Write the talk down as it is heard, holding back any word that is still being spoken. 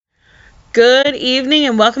Good evening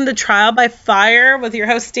and welcome to Trial by Fire with your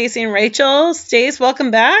host Stacy and Rachel. Stace, welcome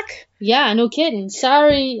back. Yeah, no kidding.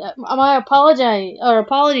 Sorry, my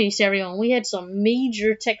apologies to everyone. We had some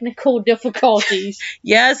major technical difficulties.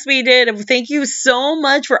 Yes, we did. And thank you so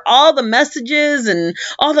much for all the messages and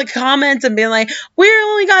all the comments and being like, we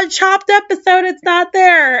only got a chopped episode. It's not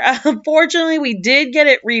there. Unfortunately, we did get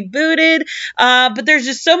it rebooted. But there's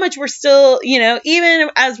just so much we're still, even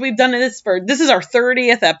as we've done this is our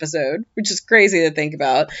 30th episode, which is crazy to think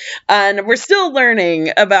about. And we're still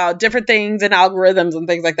learning about different things and algorithms and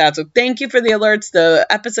things like that. So thank you for the alerts. The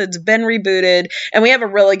episode's been rebooted and we have a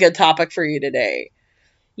really good topic for you today.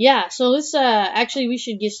 Yeah, so we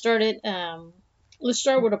should get started. Let's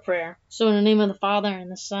start with a prayer. So in the name of the Father and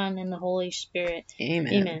the Son and the Holy Spirit.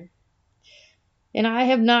 Amen. Amen. And I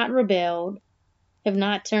have not rebelled, have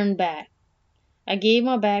not turned back. I gave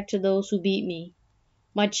my back to those who beat me,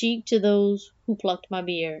 my cheek to those who plucked my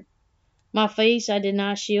beard. My face I did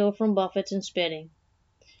not shield from buffets and spitting.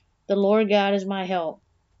 The Lord God is my help.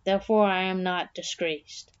 Therefore I am not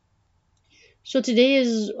disgraced. So today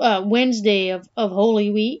is Wednesday of Holy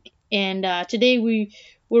Week, and today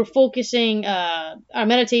we're focusing. Our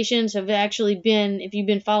meditations have actually been, if you've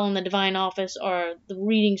been following the Divine Office or the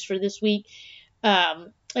readings for this week, have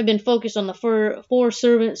been focused on the four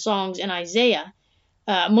servant songs in Isaiah.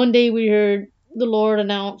 Monday we heard the Lord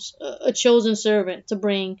announce a chosen servant to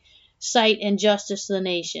bring sight and justice to the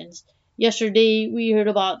nations. Yesterday we heard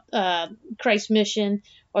about Christ's mission,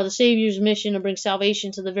 or the Savior's mission, to bring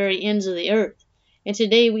salvation to the very ends of the earth. And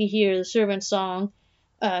today we hear the servant song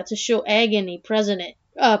to show agony present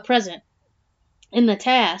in the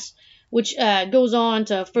task, which goes on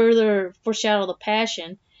to further foreshadow the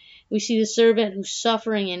passion. We see the servant who's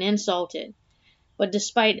suffering and insulted, but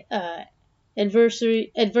despite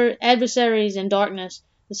adversaries and darkness,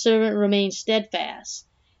 the servant remains steadfast.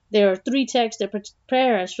 There are three texts that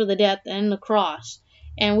prepare us for the death and the cross,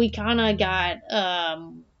 and we kind of got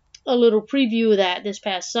a little preview of that this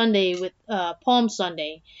past Sunday with Palm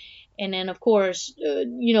Sunday. And then, of course,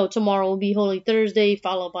 tomorrow will be Holy Thursday,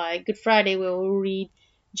 followed by Good Friday, where we'll read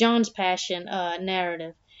John's Passion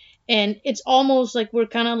narrative. And it's almost like we're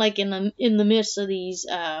kind of like in the midst of these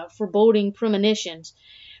foreboding premonitions.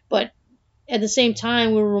 But at the same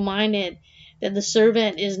time, we're reminded that the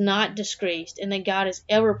servant is not disgraced and that God is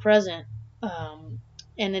ever present,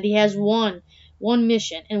 and that he has one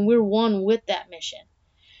mission, and we're one with that mission.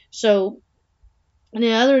 So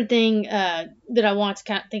the other thing that I want to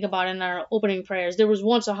kind of think about in our opening prayers, there was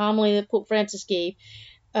once a homily that Pope Francis gave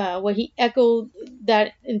where he echoed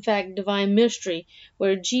that, in fact, divine mystery,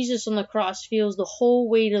 where Jesus on the cross feels the whole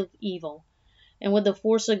weight of evil, and with the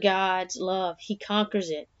force of God's love, he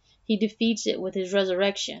conquers it. He defeats it with his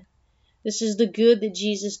resurrection. This is the good that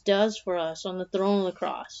Jesus does for us on the throne of the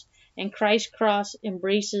cross. And Christ's cross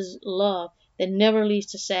embraces love that never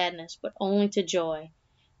leads to sadness, but only to joy,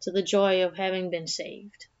 to the joy of having been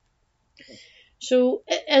saved. So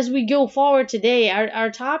as we go forward today,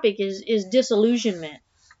 our topic is disillusionment.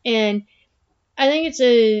 And I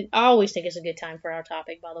always think it's a good time for our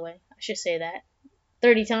topic, by the way. I should say that.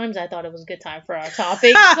 30 times I thought it was a good time for our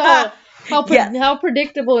topic. So how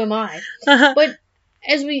predictable am I? But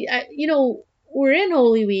as we're in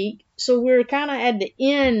Holy Week, so we're kind of at the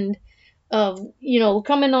end of,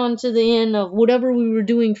 coming on to the end of whatever we were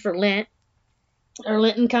doing for Lent, or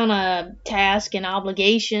Lenten kind of task and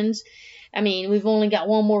obligations. I mean, we've only got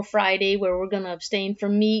one more Friday where we're going to abstain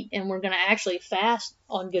from meat, and we're going to actually fast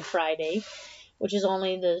on Good Friday, which is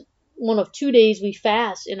only the one of 2 days we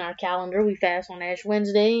fast in our calendar. We fast on Ash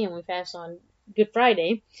Wednesday and we fast on Good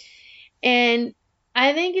Friday. And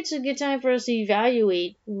I think it's a good time for us to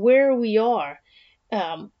evaluate where we are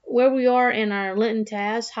in our Lenten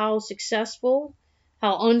task, how successful,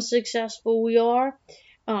 how unsuccessful we are,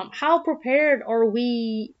 how prepared are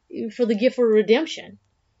we for the gift of redemption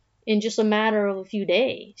in just a matter of a few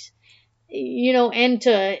days,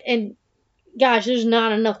 and gosh, there's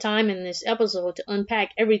not enough time in this episode to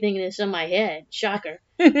unpack everything that's in my head. Shocker.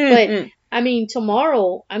 But,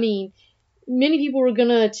 tomorrow, many people are going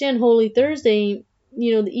to attend Holy Thursday,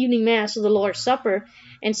 the evening mass of the Lord's Supper.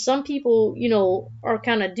 And some people, are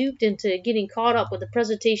kind of duped into getting caught up with the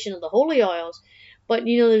presentation of the holy oils. But,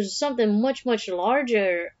 there's something much, much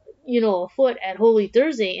larger, afoot at Holy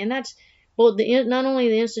Thursday. And that's both not only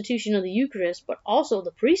the institution of the Eucharist, but also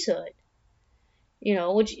the priesthood.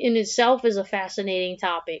 Which in itself is a fascinating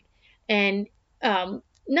topic. And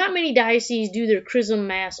not many dioceses do their Chrism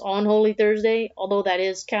Mass on Holy Thursday, although that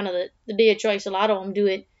is kind of the day of choice. A lot of them do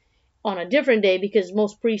it on a different day because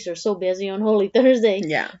most priests are so busy on Holy Thursday.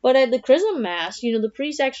 Yeah. But at the Chrism Mass, the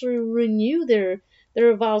priests actually renew their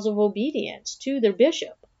their vows of obedience to their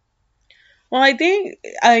bishop. Well, I think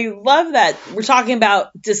I love that we're talking about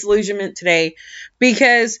disillusionment today,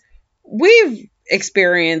 because we've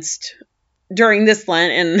experienced during this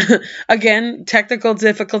Lent, and again, technical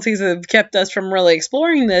difficulties have kept us from really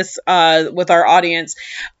exploring this with our audience.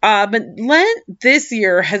 But Lent this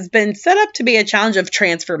year has been set up to be a challenge of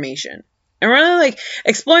transformation, and really like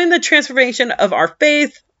exploring the transformation of our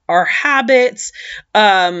faith, our habits,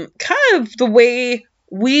 kind of the way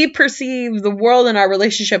we perceive the world and our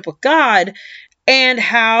relationship with God, and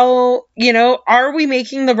how, are we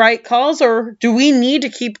making the right calls, or do we need to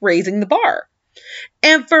keep raising the bar?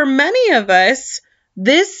 And for many of us,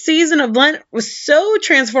 this season of Lent was so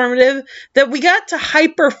transformative that we got to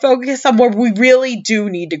hyper focus on where we really do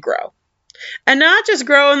need to grow. And not just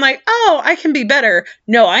grow and like, oh, I can be better.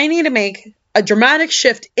 No, I need to make a dramatic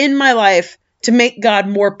shift in my life to make God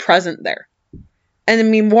more present there and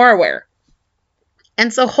to be more aware.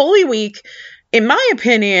 And so Holy Week, in my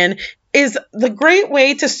opinion, is the great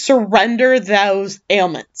way to surrender those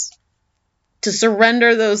ailments. To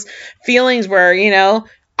surrender those feelings where,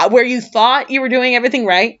 where you thought you were doing everything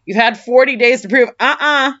right. You've had 40 days to prove,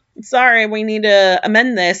 sorry, we need to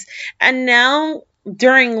amend this. And now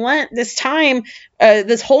during Lent, this time,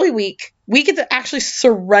 this Holy Week, we get to actually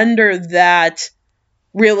surrender that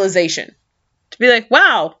realization. To be like,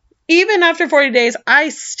 wow, even after 40 days, I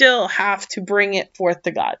still have to bring it forth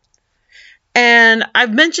to God. And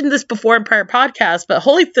I've mentioned this before in prior podcasts, but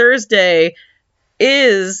Holy Thursday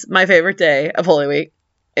is my favorite day of Holy Week.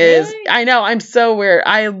 Really? I know, I'm so weird.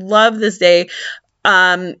 I love this day.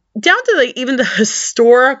 Down to like even the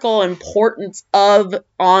historical importance of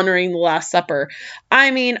honoring the Last Supper.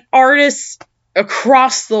 I mean, artists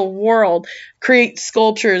across the world create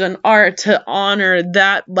sculptures and art to honor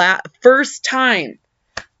that first time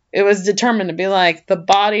it was determined to be like the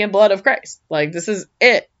body and blood of Christ. Like, this is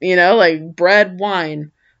it, like bread,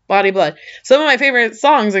 wine, body, blood. Some of my favorite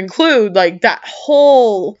songs include like that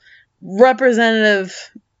whole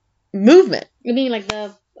representative movement. You mean like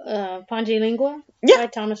the Pange Lingua? Yeah. By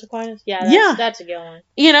Thomas Aquinas? Yeah, that's a good one.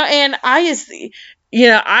 And I just,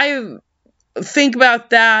 I think about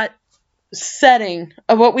that setting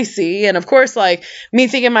of what we see, and of course, like me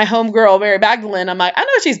thinking my homegirl Mary Magdalene, I'm like, I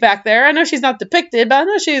know she's back there, I know she's not depicted, but I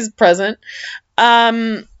know she's present.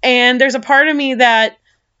 And there's a part of me that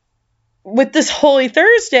with this Holy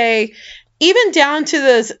Thursday, even down to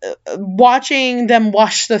this watching them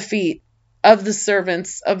wash the feet of the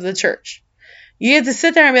servants of the church, you get to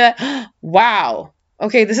sit there and be like, oh, wow,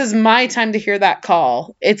 okay, this is my time to hear that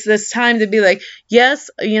call. It's this time to be like, yes,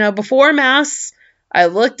 before Mass, I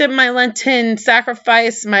looked at my Lenten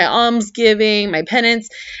sacrifice, my almsgiving, my penance,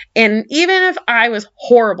 and even if I was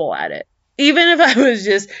horrible at it, even if I was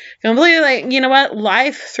just completely like, you know what,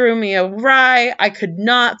 life threw me awry, I could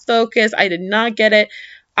not focus, I did not get it,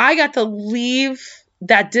 I got to leave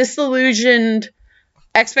that disillusioned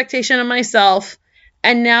expectation of myself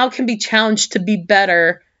and now can be challenged to be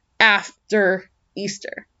better after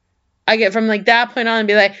Easter. I get from like that point on and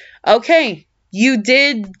be like, okay, you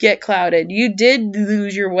did get clouded. You did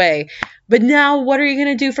lose your way. But now what are you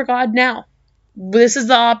going to do for God now? This is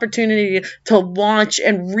the opportunity to launch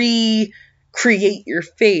and recreate your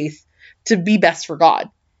faith to be best for God.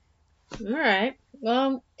 All right.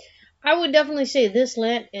 Well, I would definitely say this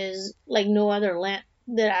Lent is like no other Lent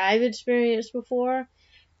that I've experienced before.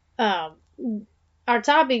 Our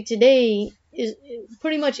topic today is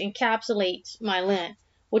pretty much encapsulates my Lent,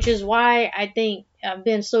 which is why I think I've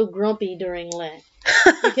been so grumpy during Lent.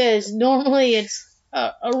 Because normally it's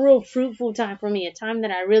a real fruitful time for me, a time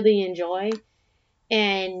that I really enjoy.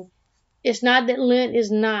 And it's not that Lent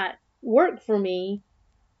is not work for me,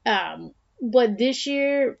 but this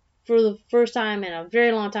year, for the first time in a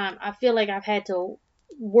very long time, I feel like I've had to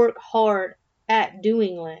work hard at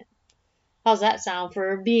doing Lent. How's that sound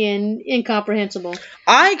for being incomprehensible?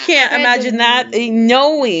 I can't imagine that,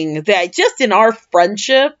 knowing that just in our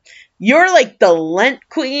friendship, you're like the Lent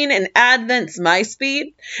queen and Advent's my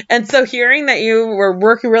speed. And so hearing that you were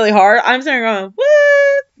working really hard, I'm sitting going,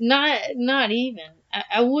 what? Not even.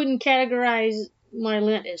 I wouldn't categorize my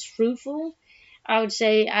Lent as fruitful. I would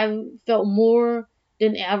say I've felt more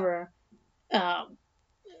than ever,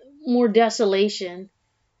 more desolation,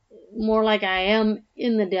 more like I am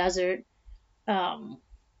in the desert,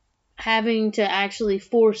 having to actually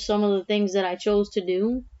force some of the things that I chose to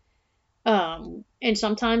do, and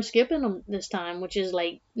sometimes skipping them this time, which is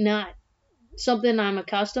like not something I'm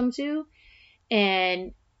accustomed to.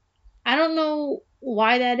 And I don't know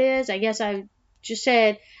why that is. I guess I just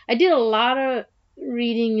said I did a lot of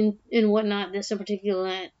reading and whatnot this in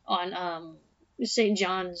particular on St.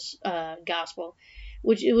 John's Gospel,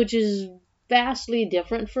 which is vastly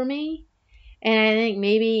different for me. And I think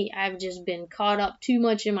maybe I've just been caught up too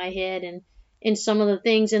much in my head and in some of the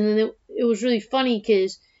things. And then it was really funny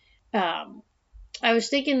because I was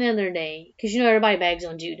thinking the other day, because everybody bags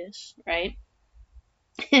on Judas, right?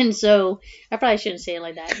 And so I probably shouldn't say it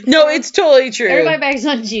like that. No, it's totally true. Everybody bags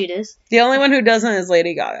on Judas. The only one who doesn't is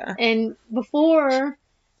Lady Gaga. And before,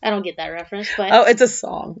 I don't get that reference, but oh, it's a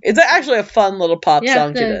song. It's actually a fun little pop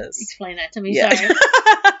song, Judas. Explain that to me. Sorry.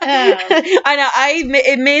 I know.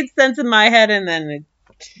 It made sense in my head, and then it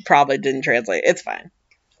probably didn't translate. It's fine.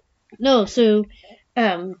 No, so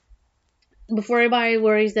before everybody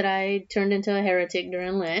worries that I turned into a heretic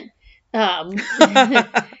during Lent,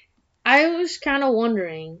 I was kind of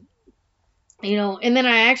wondering, and then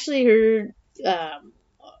I actually heard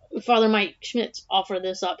Father Mike Schmitz offer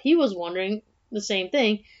this up. He was wondering the same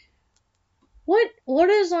thing. What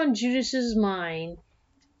is on Judas's mind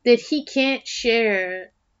that he can't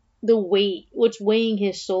share the weight, what's weighing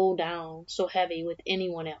his soul down so heavy with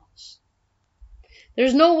anyone else?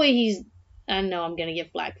 There's no way I know I'm going to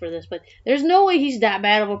get flack for this, but there's no way he's that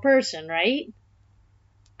bad of a person, right?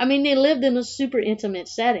 I mean, they lived in a super intimate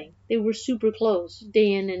setting. They were super close,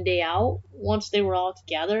 day in and day out, once they were all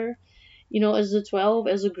together, as the 12,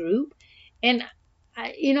 as a group. And,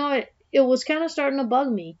 it was kind of starting to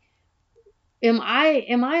bug me. Am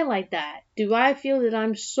I like that? Do I feel that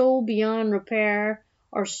I'm so beyond repair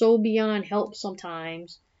or so beyond help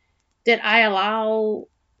sometimes that I allow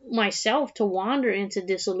myself to wander into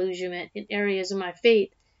disillusionment in areas of my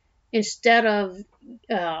faith instead of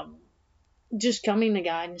just coming to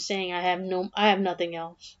God and saying I have nothing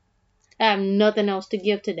else. I have nothing else to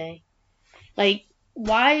give today. Like,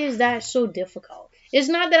 why is that so difficult? It's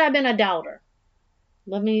not that I've been a doubter.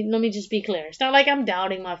 Let me just be clear. It's not like I'm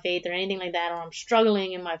doubting my faith or anything like that, or I'm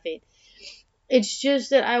struggling in my faith. It's just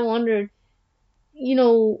that I wondered,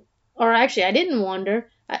 or actually I didn't wonder.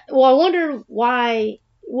 I wondered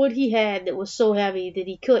what he had that was so heavy that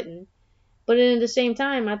he couldn't. But at the same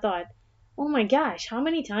time, I thought, oh my gosh, how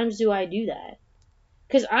many times do I do that?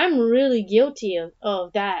 Because I'm really guilty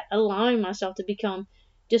of that, allowing myself to become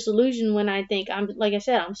disillusioned when I think like I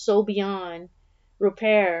said, I'm so beyond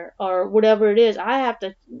repair or whatever it is.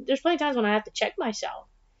 There's plenty of times when I have to check myself.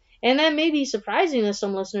 And that may be surprising to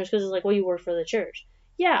some listeners because it's like, well, you work for the church.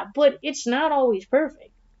 Yeah, but it's not always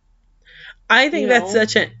perfect. I think that's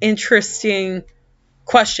such an interesting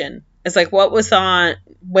question. It's like, what was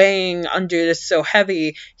weighing on Judas so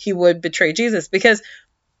heavy he would betray Jesus? Because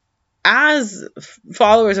as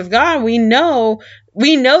followers of God, we know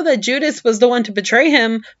that Judas was the one to betray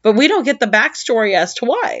him, but we don't get the backstory as to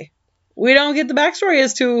why. We don't get the backstory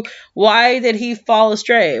as to why did he fall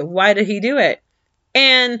astray? Why did he do it?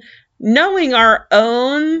 And knowing our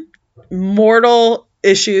own mortal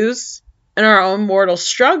issues and our own mortal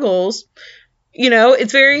struggles,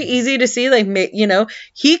 it's very easy to see, like,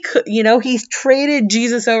 he could, he's traded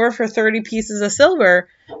Jesus over for 30 pieces of silver.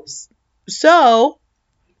 So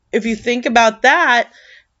if you think about that,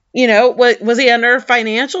 what was he under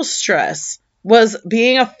financial stress? Was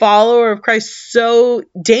being a follower of Christ so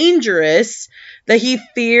dangerous that he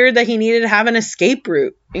feared that he needed to have an escape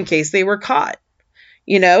route in case they were caught?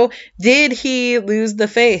 Did he lose the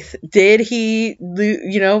faith? Did he,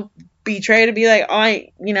 betray to be like,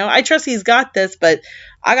 I trust he's got this, but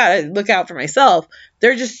I got to look out for myself.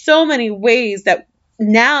 There are just so many ways that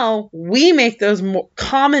now we make those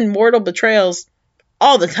common mortal betrayals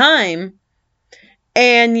all the time.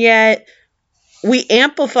 And yet we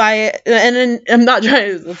amplify it. And then I'm not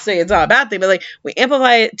trying to say it's not a bad thing, but like we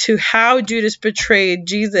amplify it to how Judas betrayed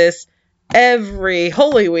Jesus every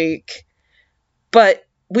Holy Week. But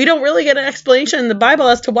we don't really get an explanation in the Bible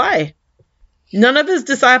as to why. None of his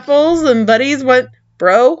disciples and buddies went,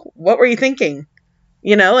 bro, what were you thinking?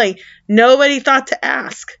 Nobody thought to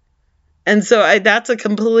ask. And so that's a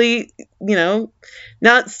complete, now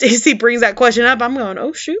Stacy brings that question up, I'm going,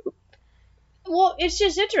 oh, shoot. Well, it's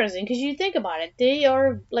just interesting because you think about it. They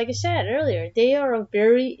are, like I said earlier, they are a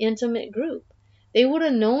very intimate group. They would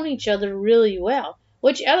have known each other really well.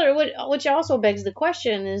 Which also begs the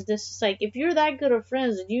question is this: it's like, if you're that good of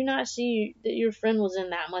friends, did you not see that your friend was in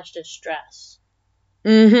that much distress?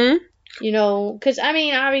 Mm-hmm. Because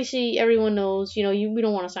obviously everyone knows. We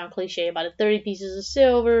don't want to sound cliche about it. 30 pieces of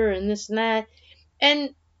silver and this and that, and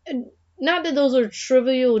not that those are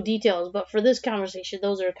trivial details, but for this conversation,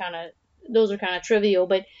 those are kind of trivial.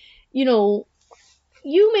 But you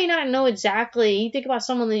may not know exactly. You think about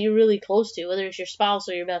someone that you're really close to, whether it's your spouse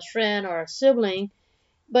or your best friend or a sibling.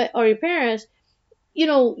 Or your parents,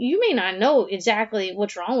 you may not know exactly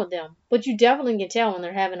what's wrong with them, but you definitely can tell when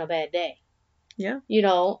they're having a bad day. Yeah.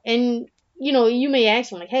 And you may ask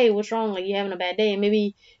them like, hey, what's wrong? Like, you having a bad day? And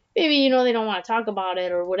maybe, they don't want to talk about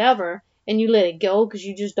it or whatever. And you let it go because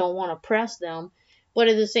you just don't want to press them. But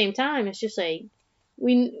at the same time, it's just like,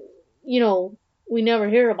 we never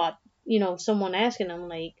hear about, someone asking them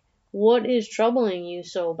like, what is troubling you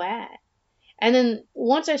so bad? And then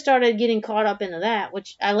once I started getting caught up into that,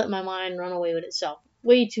 which I let my mind run away with itself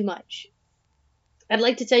way too much. I'd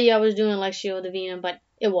like to tell you I was doing Lectio Divina, but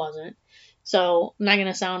it wasn't. So I'm not going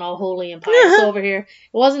to sound all holy and pious over here.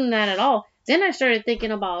 It wasn't that at all. Then I started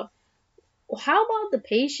thinking about, how about the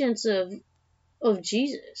patience of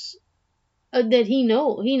Jesus? That he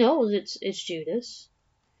knows it's Judas.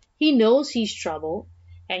 He knows he's troubled,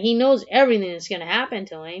 and he knows everything that's going to happen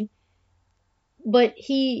to him. But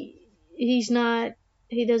he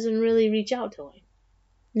doesn't really reach out to him.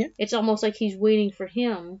 Yeah. It's almost like he's waiting for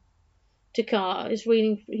him to come. He's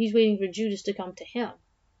waiting for Judas to come to him.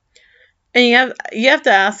 And you have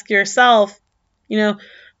to ask yourself,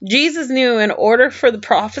 Jesus knew in order for the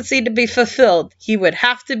prophecy to be fulfilled, he would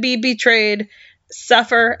have to be betrayed,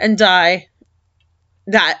 suffer, and die.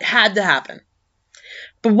 That had to happen.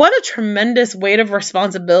 But what a tremendous weight of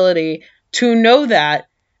responsibility to know that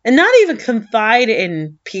and not even confide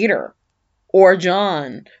in Peter or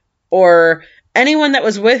John or anyone that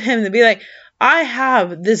was with him to be like, I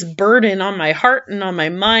have this burden on my heart and on my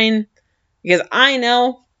mind because I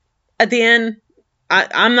know at the end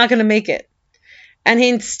I'm not going to make it. And he,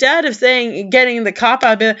 instead of getting the cop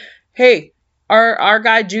out, be like, hey, our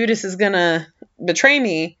guy Judas is going to betray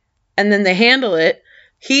me, and then they handle it,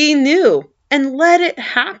 he knew and let it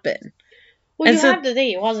happen. Well, and you have to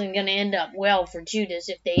think it wasn't going to end up well for Judas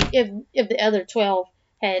if the other 12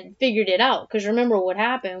 had figured it out. Because remember what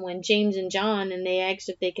happened when James and John, and they asked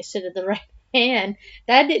if they could sit at the right hand.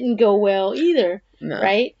 That didn't go well either,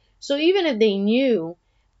 right? So even if they knew,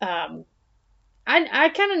 I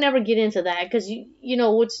kind of never get into that because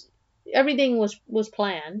everything was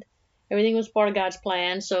planned. Everything was part of God's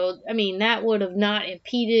plan. So I mean that would have not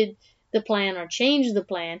impeded the plan or changed the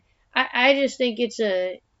plan. I just think it's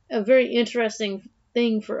a very interesting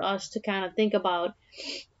thing for us to kind of think about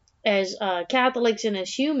as Catholics and as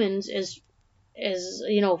humans, as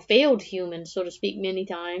failed humans, so to speak, many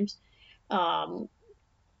times, that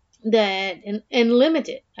and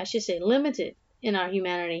limited, I should say, limited in our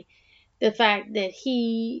humanity, the fact that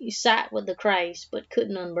he sat with the Christ but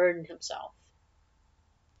couldn't unburden himself.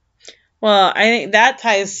 Well, I think that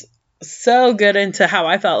ties so good into how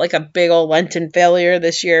I felt like a big old Lenten failure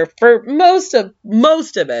this year for most of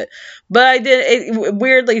it, but it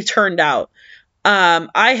weirdly turned out.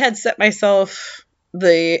 I had set myself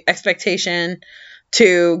the expectation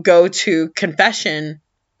to go to confession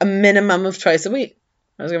a minimum of twice a week.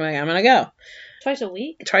 I was I'm gonna go twice a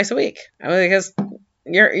week. Because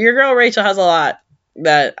your girl Rachel has a lot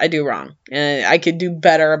that I do wrong, and I could do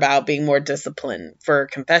better about being more disciplined for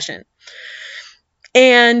confession.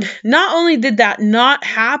 And not only did that not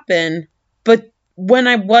happen, but when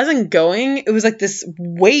I wasn't going, it was like this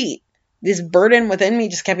weight, this burden within me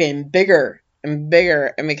just kept getting bigger and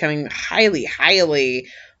bigger and becoming highly, highly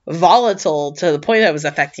volatile to the point that it was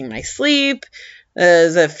affecting my sleep, it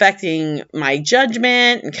was affecting my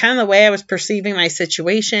judgment and kind of the way I was perceiving my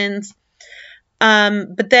situations.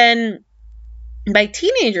 But then by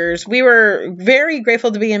teenagers, we were very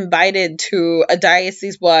grateful to be invited to a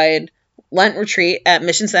diocese-wide Lent retreat at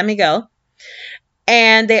Mission San Miguel,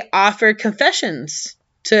 and they offered confessions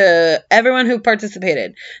to everyone who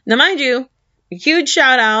participated. Now, mind you, a huge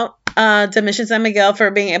shout out to Mission San Miguel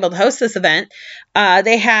for being able to host this event.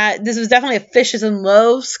 This was definitely a fishes and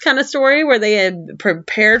loaves kind of story where they had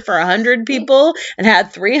prepared for 100 people and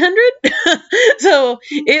had 300. So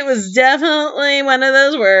it was definitely one of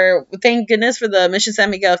those where, thank goodness for the Mission San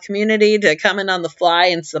Miguel community to come in on the fly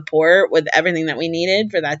and support with everything that we needed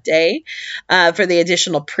for that day, for the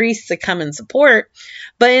additional priests to come and support.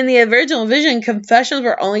 But in the original vision, confessions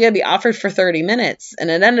were only going to be offered for 30 minutes, and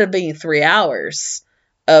it ended up being 3 hours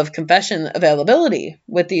of confession availability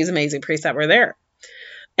with these amazing priests that were there.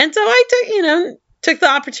 And so I took the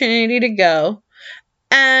opportunity to go.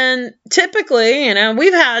 And typically,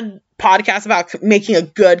 we've had podcasts about making a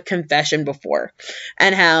good confession before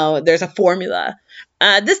and how there's a formula.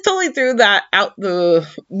 This totally threw that out the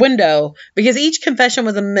window because each confession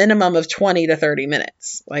was a minimum of 20 to 30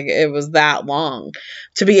 minutes. Like, it was that long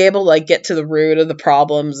to be able to get to the root of the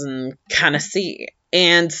problems and kind of see.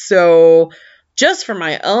 And so just for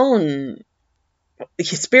my own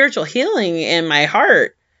spiritual healing in my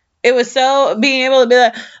heart, it was so being able to be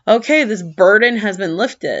like, okay, this burden has been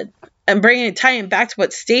lifted. and tying it back to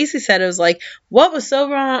what Stacy said, it was like, what was so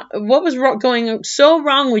wrong? What was going so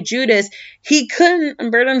wrong with Judas? He couldn't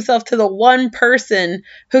unburden himself to the one person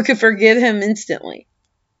who could forgive him instantly.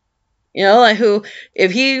 You know, like who,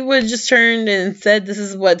 if he would just turned and said, this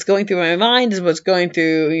is what's going through my mind, this is what's going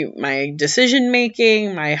through my decision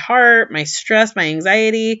making, my heart, my stress, my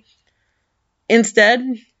anxiety. Instead,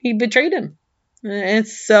 he betrayed him. And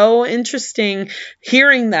it's so interesting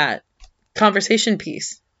hearing that conversation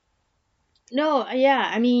piece. No, yeah,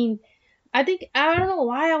 I mean, I don't know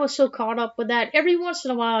why I was so caught up with that. Every once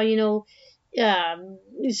in a while,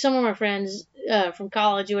 some of my friends from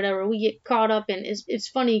college or whatever, we get caught up, and it's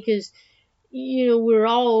funny because, we're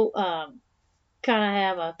all kind of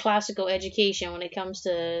have a classical education when it comes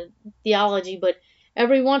to theology, but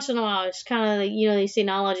every once in a while, it's kind of like, they say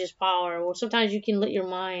knowledge is power, or sometimes you can let your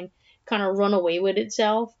mind kind of run away with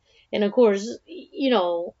itself. And of course,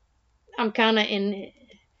 I'm kind of in,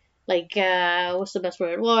 like, what's the best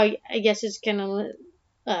word? Well, I guess it's kind of,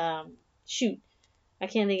 I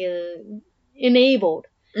can't think of, enabled,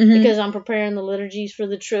 because I'm preparing the liturgies for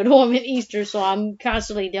the Triduum and Easter, so I'm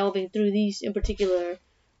constantly delving through these in particular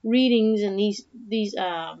readings and these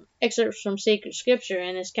excerpts from sacred scripture,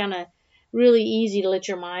 and it's kind of really easy to let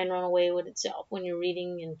your mind run away with itself when you're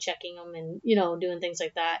reading and checking them and doing things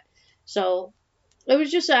like that. So it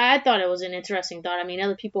was just, I thought it was an interesting thought. I mean,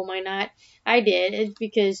 other people might not. I did. It's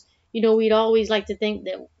because we'd always like to think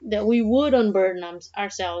that we would unburden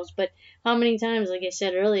ourselves, but how many times, like I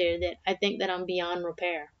said earlier, that I think that I'm beyond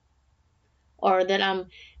repair, or that I'm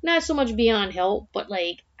not so much beyond help, but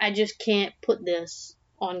like I just can't put this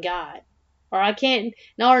on God, or I can't.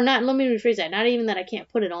 No, or not. Let me rephrase that. Not even that I can't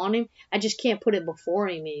put it on Him. I just can't put it before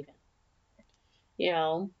Him, even.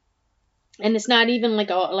 And it's not even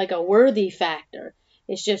like a worthy factor.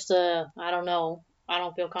 It's just I don't know. I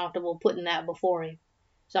don't feel comfortable putting that before Him,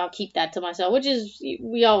 so I'll keep that to myself, which is,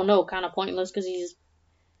 we all know, kind of pointless because He's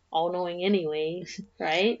all-knowing anyway,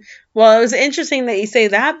 right? Well, it was interesting that you say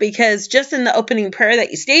that, because just in the opening prayer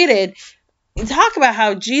that you stated, you talk about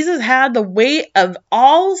how Jesus had the weight of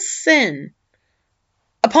all sin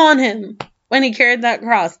upon Him when He carried that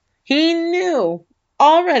cross. He knew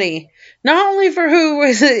already, not only for who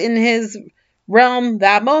was in His realm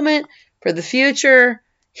that moment, for the future,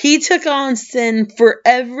 He took on sin for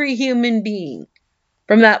every human being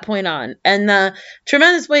from that point on. And the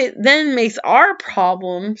tremendous weight then makes our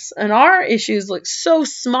problems and our issues look so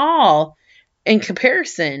small in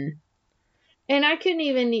comparison. And I couldn't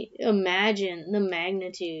even imagine the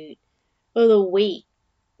magnitude of the weight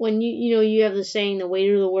when you have the saying, the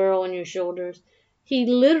weight of the world on your shoulders. He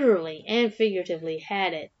literally and figuratively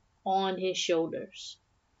had it on His shoulders.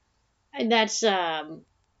 And that's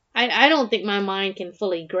I don't think my mind can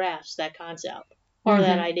fully grasp that concept or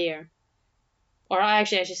that idea. Or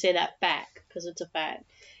actually, I should say that fact, because it's a fact.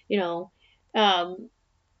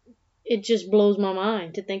 It just blows my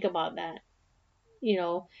mind to think about that.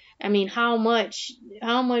 I mean, how much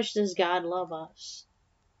does God love us?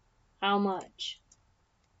 How much?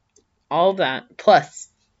 All that plus.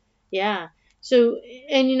 Yeah. So,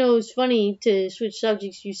 and it's funny to switch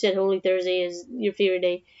subjects. You said Holy Thursday is your favorite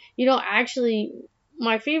day. Actually,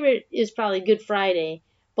 my favorite is probably Good Friday,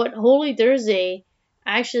 but Holy Thursday,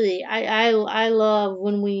 actually, I love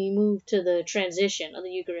when we move to the transition of the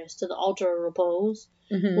Eucharist to the altar of repose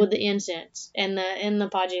with the incense and the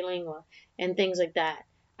Page Lingua and things like that.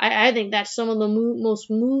 I think that's some of the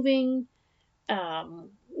most moving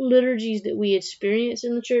liturgies that we experience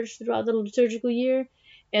in the church throughout the liturgical year,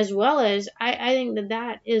 as well as I think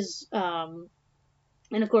that is, and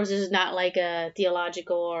of course this is not like a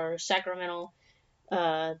theological or sacramental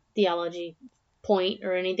theology point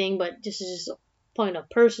or anything, but just as a point of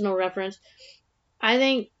personal reference, I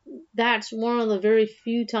think that's one of the very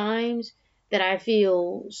few times that I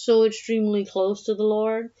feel so extremely close to the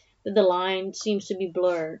Lord that the line seems to be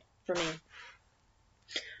blurred for me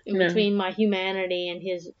in between my humanity and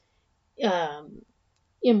His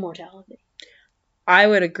immortality. I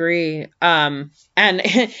would agree. And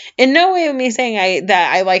in no way am I saying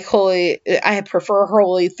that I prefer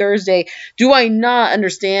Holy Thursday. Do I not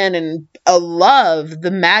understand and love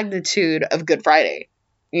the magnitude of Good Friday?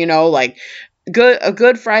 Like a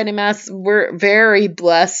Good Friday Mass, we're very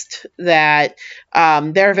blessed that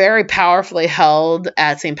they're very powerfully held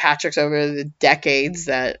at St. Patrick's over the decades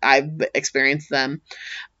that I've experienced them.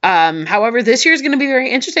 However, this year is going to be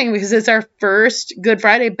very interesting because it's our first Good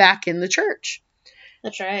Friday back in the church.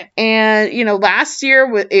 That's right. And, last year,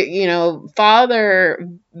 Father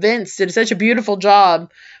Vince did such a beautiful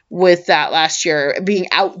job with that last year, being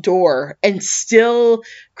outdoor and still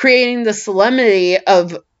creating the solemnity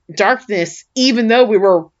of darkness, even though we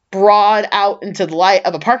were broad out into the light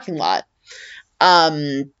of a parking lot.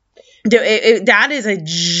 That is a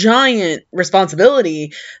giant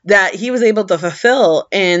responsibility that he was able to fulfill.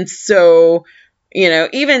 And so,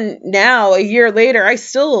 even now, a year later, I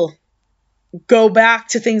still go back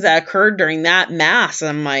to things that occurred during that mass. And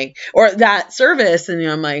I'm like, or that service. And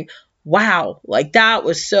I'm like, wow, like that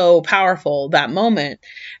was so powerful, that moment.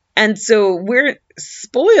 And so we're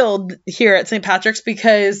spoiled here at St. Patrick's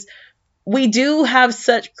because we do have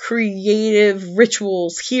such creative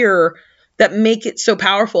rituals here that make it so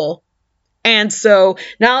powerful. And so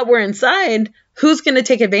now that we're inside, who's going to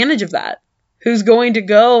take advantage of that? Who's going to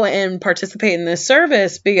go and participate in this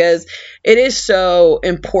service? Because it is so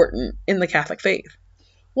important in the Catholic faith.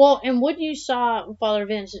 Well, and what you saw Father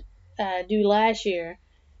Vince do last year,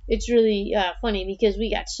 it's really funny because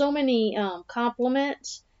we got so many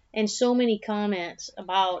compliments and so many comments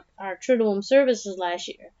about our Triduum services last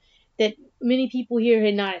year that many people here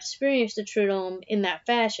had not experienced the Triduum in that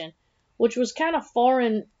fashion, which was kind of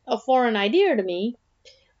a foreign idea to me.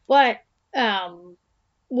 But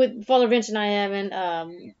with Father Vince and I having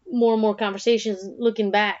more and more conversations,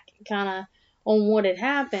 looking back kind of on what had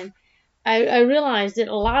happened, I realized that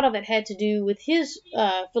a lot of it had to do with his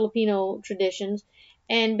Filipino traditions,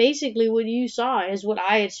 and basically what you saw is what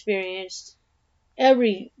I experienced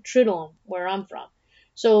every Triduum where I'm from.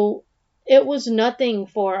 So it was nothing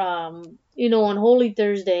for, on Holy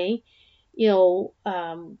Thursday, we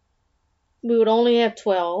would only have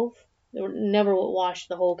 12. They never would wash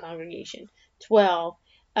the whole congregation. 12.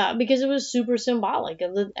 Because it was super symbolic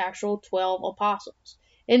of the actual 12 apostles.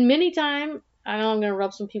 And many times, I know I'm going to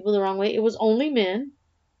rub some people the wrong way, it was only men,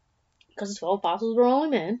 because the 12 apostles were only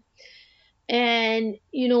men. And,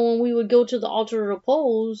 when we would go to the altar of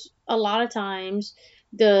repose, a lot of times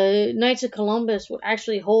the Knights of Columbus would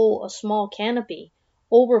actually hold a small canopy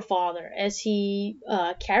over Father as he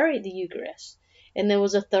carried the Eucharist. And there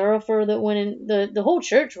was a thurifer that went in, the whole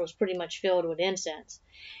church was pretty much filled with incense.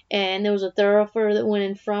 And there was a thurifer that went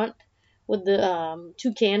in front with the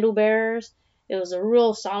 2 candle bearers. It was a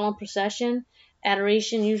real solemn procession.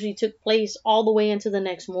 Adoration usually took place all the way into the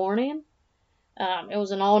next morning. It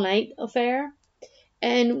was an all-night affair.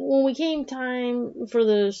 And when we came time for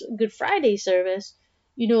the Good Friday service,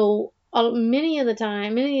 many of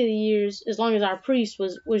the years, as long as our priest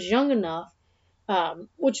was young enough,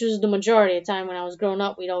 which was the majority of the time when I was growing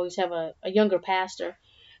up, we'd always have a younger pastor.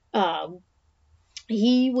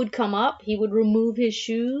 He would come up, he would remove his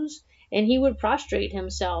shoes, and he would prostrate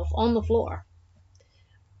himself on the floor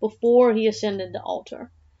before he ascended the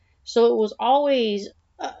altar. So it was always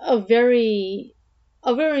a very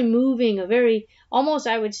moving, almost,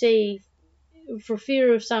 I would say, for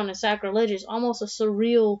fear of sounding sacrilegious, almost a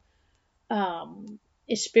surreal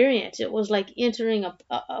experience. It was like entering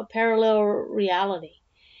a parallel reality.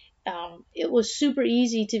 It was super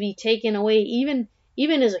easy to be taken away, even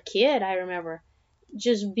as a kid. I remember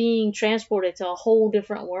just being transported to a whole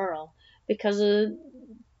different world because of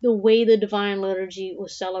the way the Divine Liturgy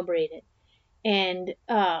was celebrated. And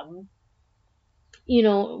one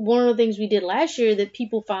of the things we did last year that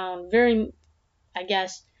people found very, I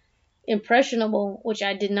guess, impressionable, which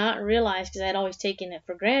I did not realize because I'd always taken it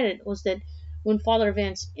for granted, was that when Father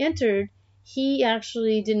Vince entered, he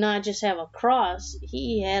actually did not just have a cross,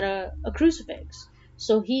 he had a crucifix.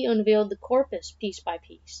 So he unveiled the corpus piece by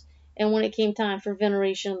piece. And when it came time for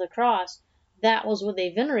veneration of the cross, that was what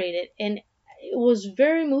they venerated. And it was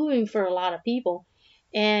very moving for a lot of people.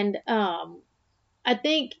 And I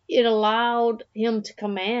think it allowed him to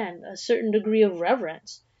command a certain degree of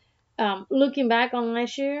reverence. Looking back on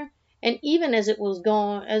last year, and even as it was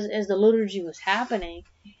going, as the liturgy was happening,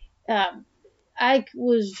 I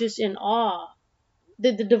was just in awe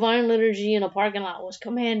that the Divine Liturgy in a parking lot was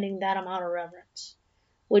commanding that amount of reverence,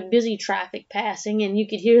 with busy traffic passing, and you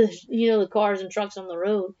could hear the cars and trucks on the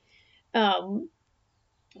road.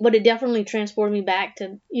 But it definitely transported me back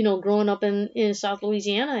to growing up in South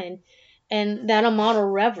Louisiana and that amount of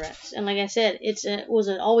reverence. And like I said, it was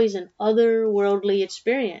always an otherworldly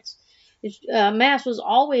experience. Mass was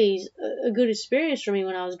always a good experience for me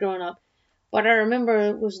when I was growing up. But I remember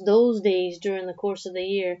it was those days during the course of the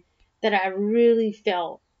year that I really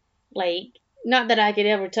felt like, not that I could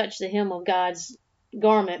ever touch the hem of God's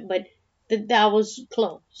garment, but that was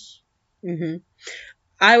close. Mm-hmm.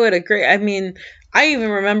 I would agree. I mean, I even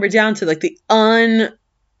remember down to like the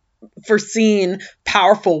unforeseen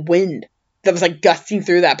powerful wind that was like gusting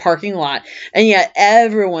through that parking lot. And yet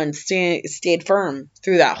everyone stayed firm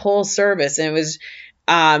through that whole service. And it was,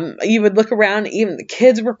 you would look around, even the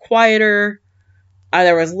kids were quieter.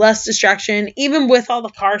 There was less distraction, even with all the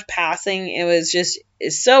cars passing.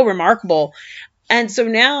 It's so remarkable. And so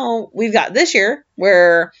now we've got this year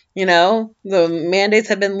where, the mandates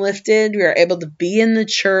have been lifted. We are able to be in the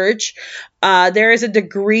church. There is a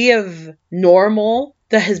degree of normal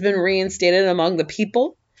that has been reinstated among the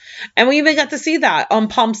people. And we even got to see that on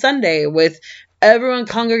Palm Sunday with everyone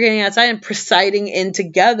congregating outside and presiding in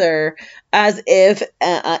together as if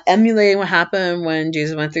emulating what happened when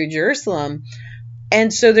Jesus went through Jerusalem.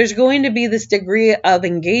 And so there's going to be this degree of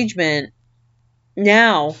engagement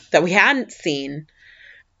now that we hadn't seen.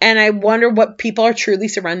 And I wonder what people are truly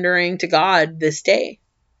surrendering to God this day.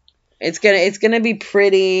 It's gonna be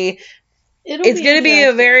pretty. It's going to be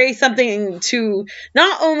a very something to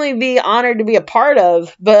not only be honored to be a part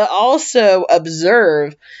of, but also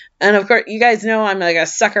observe. And of course, you guys know I'm like a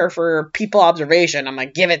sucker for people observation. I'm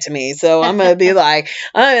like, give it to me. So I'm going to be like,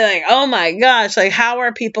 oh my gosh, like how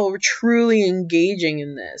are people truly engaging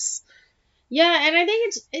in this? Yeah, and I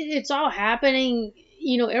think it's all happening.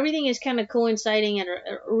 Everything is kind of coinciding at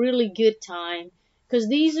a really good time, because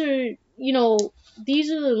these are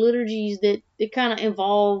the liturgies that kind of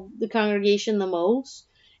involve the congregation the most.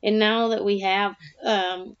 And now that we have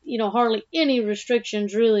hardly any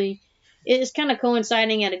restrictions, really, it's kind of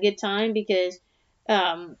coinciding at a good time, because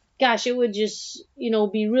gosh, it would just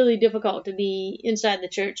be really difficult to be inside the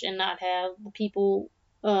church and not have the people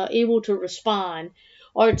able to respond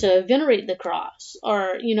or to venerate the cross,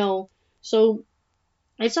 or so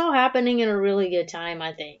it's all happening in a really good time.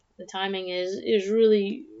 I think the timing is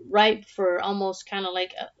really ripe for almost kind of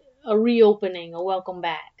like a reopening, a welcome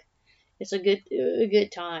back. It's a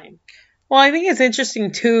good time. Well, I think it's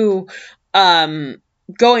interesting too,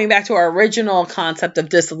 going back to our original concept of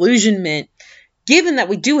disillusionment, given that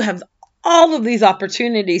we do have all of these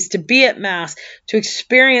opportunities to be at Mass, to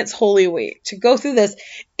experience Holy Week, to go through this,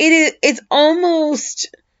 it's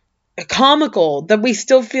almost comical that we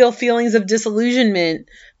still feel feelings of disillusionment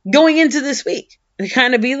going into this week. To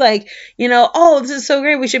kind of be like, oh, this is so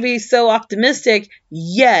great, we should be so optimistic,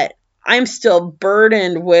 yet I'm still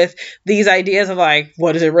burdened with these ideas of like,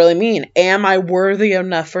 what does it really mean? Am I worthy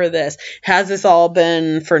enough for this? Has this all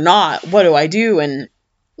been for naught? What do I do? And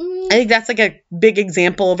I think that's like a big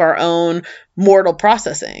example of our own mortal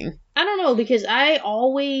processing. I don't know, because I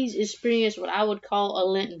always experience what I would call a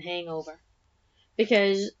Lenten hangover.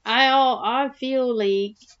 Because I feel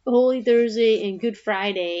like Holy Thursday and Good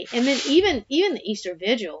Friday, and then even the Easter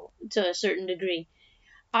Vigil to a certain degree,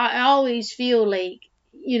 I always feel like,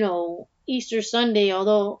 Easter Sunday,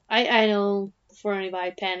 although I know before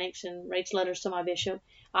anybody panics and writes letters to my bishop,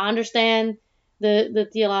 I understand the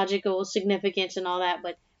theological significance and all that,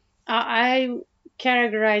 but I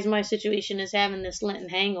categorize my situation as having this Lenten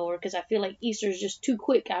hangover, because I feel like Easter is just too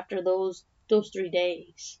quick after those 3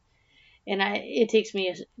 days. And it takes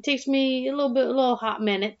me a little hot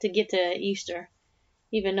minute to get to Easter,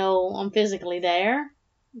 even though I'm physically there.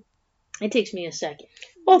 It takes me a second.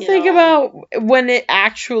 Well, think about when it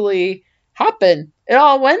actually happened. It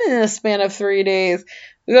all went in a span of 3 days.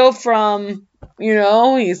 We go from,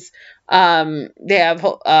 he's they have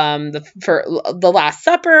for the Last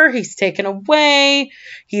Supper. He's taken away.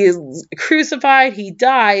 He is crucified. He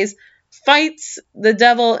dies. Fights the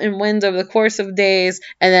devil and wins over the course of days,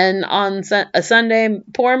 and then on a Sunday,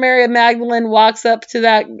 poor Mary of Magdalene walks up to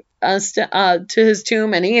that to his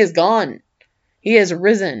tomb, and he is gone. He is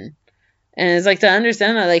risen, and it's like to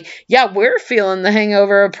understand that, like, yeah, we're feeling the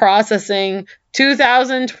hangover of processing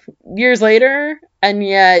 2,000 years later, and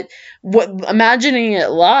yet, imagining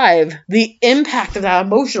it live, the impact of that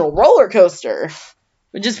emotional roller coaster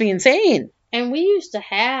would just be insane. And we used to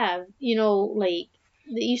have, like,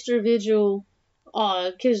 the Easter Vigil,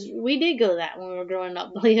 because we did go to that when we were growing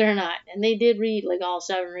up, believe it or not, and they did read like all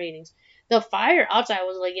 7 readings. The fire outside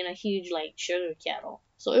was like in a huge like sugar kettle,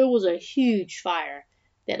 so it was a huge fire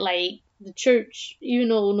that like the church, even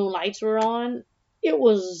though no lights were on, it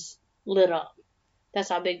was lit up. That's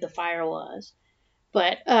how big the fire was.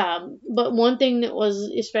 But one thing that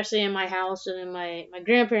was, especially in my house and in my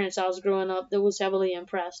grandparents' house growing up, that was heavily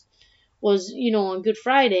impressed was, on Good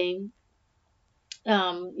Friday,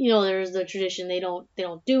 there's the tradition they don't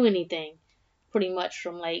do anything pretty much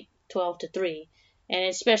from like 12 to 3, and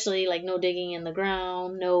especially like no digging in the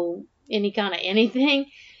ground, no any kind of anything.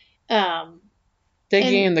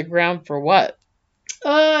 Digging in the ground for what?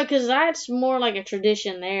 Because that's more like a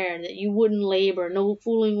tradition there, that you wouldn't labor, no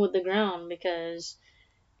fooling with the ground, because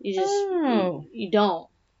you just you don't.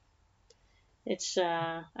 It's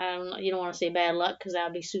I don't know, you don't want to say bad luck, because that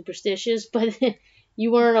would be superstitious, but you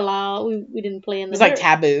weren't allowed. We didn't play in the dirt. It was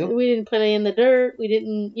like taboo. We didn't play in the dirt. We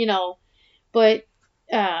didn't, but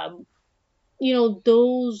that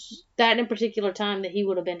in particular time that he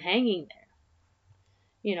would have been hanging there,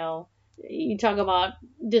 You talk about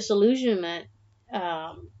disillusionment,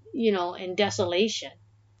 and desolation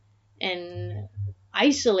and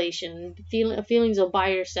isolation, feelings of by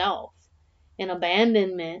yourself and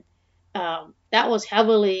abandonment. That was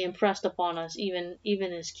heavily impressed upon us, even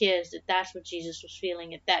as kids, that that's what Jesus was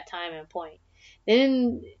feeling at that time and point.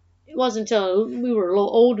 Then it wasn't until we were a little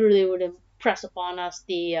older they would impress upon us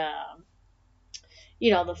the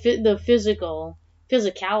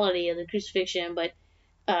physicality of the crucifixion, but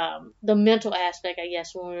the mental aspect, I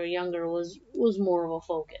guess, when we were younger was more of a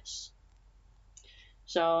focus.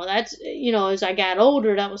 So that's, as I got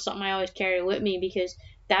older, that was something I always carried with me, because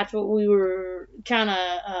that's what we were kind of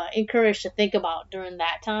encouraged to think about during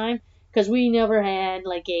that time, because we never had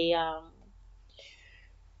like we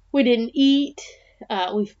didn't eat.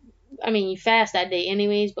 You fast that day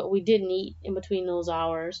anyways, but we didn't eat in between those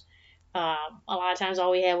hours. A lot of times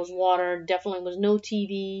all we had was water. Definitely was no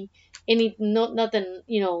TV, nothing,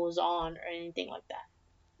 was on or anything like that.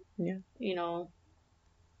 Yeah.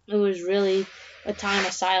 It was really a time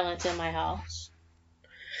of silence in my house.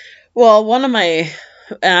 Well, and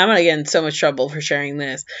I'm going to get in so much trouble for sharing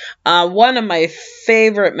this. One of my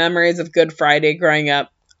favorite memories of Good Friday growing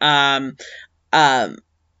up, I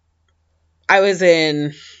was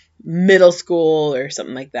in middle school or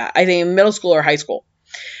something like that. I think middle school or high school.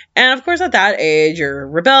 And of course, at that age, you're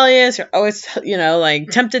rebellious. You're always,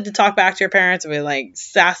 tempted to talk back to your parents and be like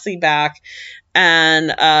sassy back.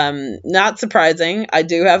 And not surprising, I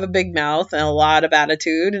do have a big mouth and a lot of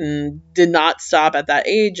attitude, and did not stop at that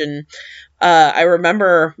age. And I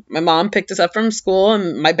remember my mom picked us up from school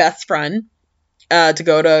and my best friend to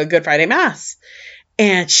go to Good Friday Mass.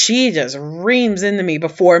 And she just reams into me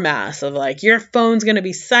before Mass of like, your phone's going to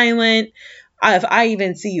be silent. If I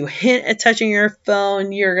even see you hint at touching your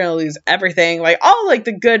phone, you're going to lose everything. Like all like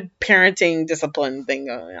the good parenting discipline thing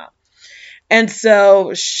going on. And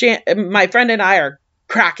so my friend and I are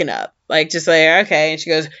cracking up, like just like, okay. And she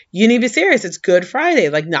goes, you need to be serious. It's Good Friday.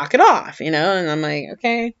 Like knock it off, And I'm like,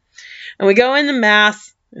 okay. And we go into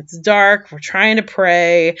Mass. It's dark. We're trying to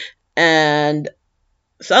pray. And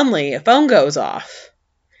suddenly a phone goes off.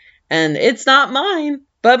 And it's not mine,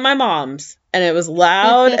 but my mom's. And it was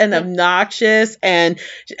loud and obnoxious. And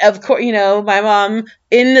of course, my mom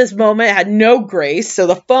in this moment had no grace. So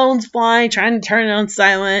the phone's flying, trying to turn it on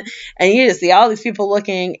silent. And you just see all these people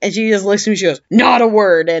looking. And she just looks at me. She goes, not a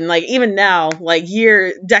word. And like, even now, like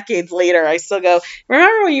decades later, I still go,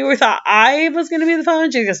 remember when you thought I was going to be the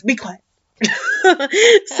phone? She goes, be quiet.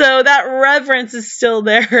 So that reverence is still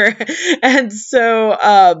there. And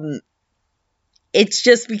so, it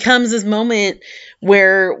just becomes this moment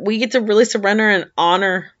where we get to really surrender and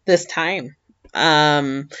honor this time.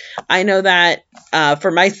 I know that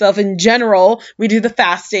for myself in general, we do the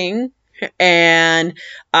fasting and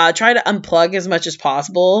try to unplug as much as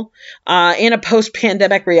possible. In a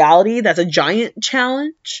post-pandemic reality, that's a giant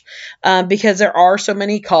challenge because there are so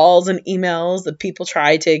many calls and emails that people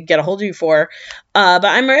try to get a hold of you for. But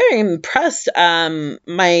I'm very impressed.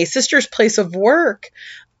 My sister's place of work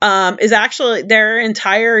is actually their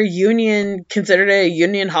entire union considered a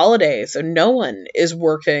union holiday. So no one is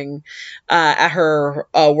working at her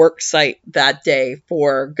work site that day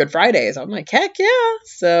for Good Friday. So I'm like, heck yeah.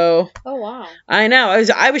 So, oh, wow. I know.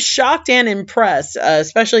 I was shocked and impressed,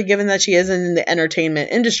 especially given that she is in the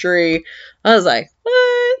entertainment industry. I was like,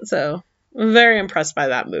 what? So I'm very impressed by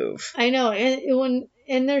that move. I know.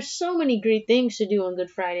 And there's so many great things to do on Good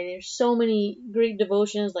Friday. There's so many great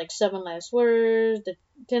devotions like Seven Last Words, the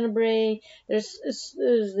Tenebrae. There's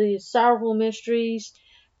the Sorrowful Mysteries.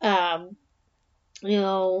 There's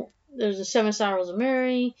the Seven Sorrows of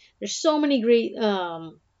Mary. There's so many great.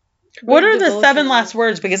 What are the seven last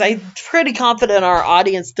words? Because I'm pretty confident our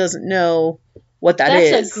audience doesn't know what that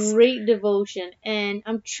is. That's a great devotion, and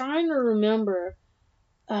I'm trying to remember.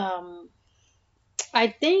 I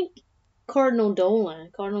think Cardinal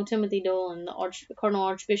Timothy Dolan, the Cardinal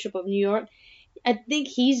Archbishop of New York, I think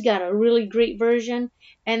he's got a really great version.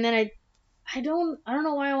 And then I don't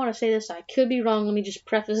know why I want to say this. I could be wrong. Let me just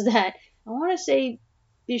preface that. I want to say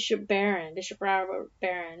Bishop Robert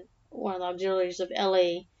Barron, one of the auxiliaries of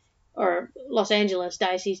LA or Los Angeles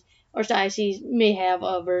diocese may have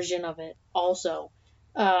a version of it also.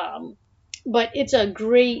 But it's a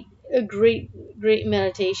great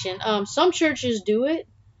meditation. Some churches do it.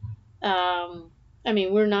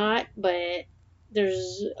 We're not, but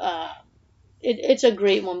there's it's a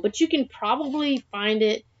great one. But you can probably find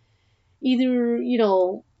it either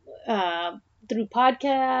through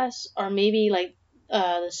podcasts or maybe like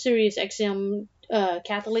the Sirius XM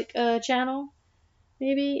Catholic channel,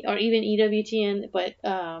 maybe, or even EWTN. But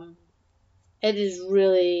it is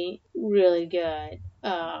really, really good.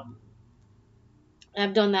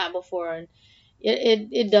 I've done that before, and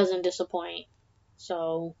it doesn't disappoint.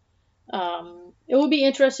 So it would be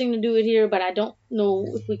interesting to do it here, but I don't know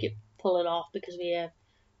if we could pull it off because we have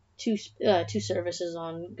two services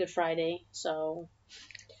on Good Friday. So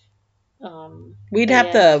We'd but have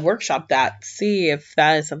yeah. to workshop that, see if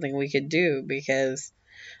that is something we could do, because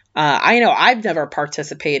I know I've never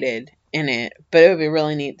participated in it, but it would be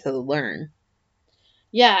really neat to learn.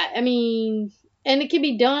 Yeah, I mean, and it can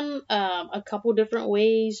be done a couple different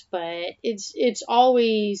ways, but it's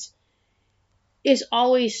always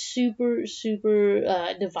super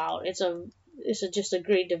devout. It's just a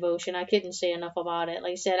great devotion. I couldn't say enough about it.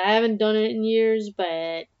 Like I said, I haven't done it in years,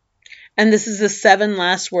 but And this is the 7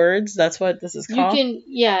 last words. That's what this is called.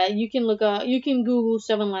 you can look up, you can Google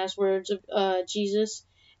 7 last words of Jesus,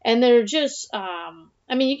 and they're just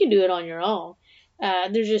I mean, you can do it on your own.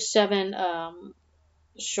 There's just 7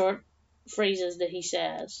 short phrases that he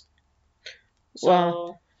says. So,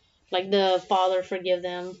 Well, like the Father, forgive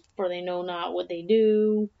them, for they know not what they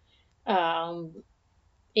do.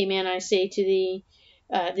 Amen, I say to thee,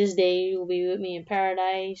 this day you will be with me in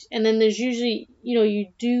paradise. And then there's usually, you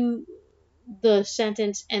do the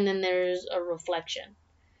sentence and then there's a reflection.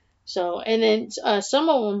 So, and then some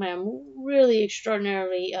of them have really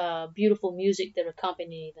extraordinarily beautiful music that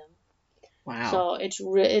accompany them. wow. So it's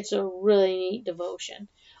a really neat devotion.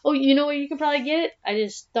 Oh, you know where you can probably get it? I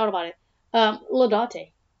just thought about it.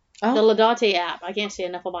 Laudate. Oh. The Laudate app. I can't say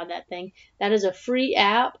enough about that thing. That is a free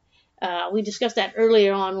app. We discussed that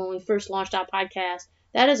earlier on when we first launched our podcast.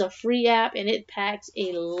 That is a free app, and it packs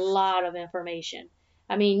a lot of information.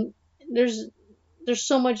 I mean, there's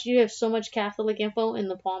so much. You have so much Catholic info in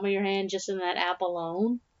the palm of your hand just in that app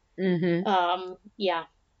alone. Yeah.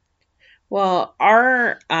 Well,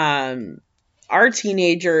 our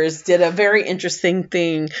teenagers did a very interesting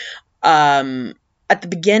thing at the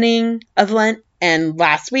beginning of Lent and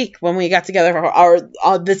last week when we got together for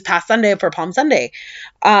our this past Sunday for Palm Sunday.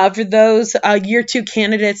 For those year 2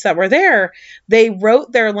 candidates that were there, they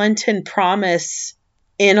wrote their Lenten promise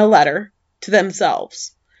in a letter to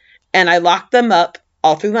themselves, and I locked them up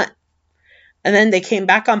all through Lent. And then they came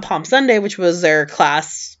back on Palm Sunday, which was their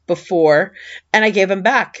class before, and I gave them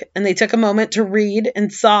back. And they took a moment to read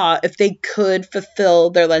and saw if they could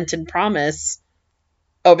fulfill their Lenten promise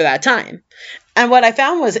over that time. And what I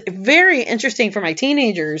found was very interesting for my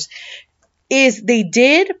teenagers is they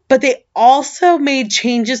did, but they also made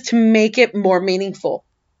changes to make it more meaningful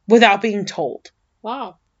without being told.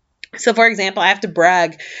 Wow. So, for example, I have to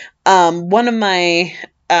brag. One of my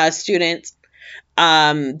students,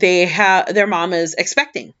 their mom is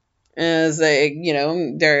expecting.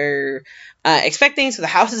 They're expecting, so the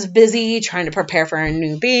house is busy trying to prepare for a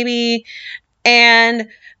new baby. And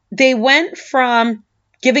they went from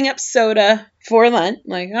giving up soda for Lent,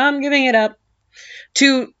 like, oh, I'm giving it up,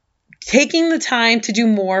 to taking the time to do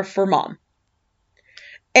more for mom.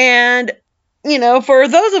 And, for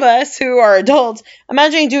those of us who are adults,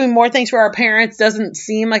 imagining doing more things for our parents doesn't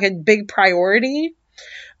seem like a big priority.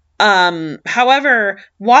 However,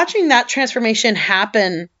 watching that transformation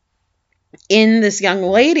happen in this young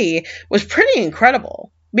lady was pretty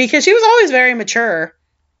incredible because she was always very mature.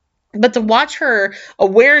 But to watch her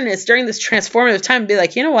awareness during this transformative time and be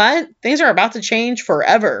like, you know what? Things are about to change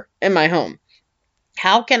forever in my home.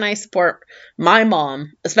 How can I support my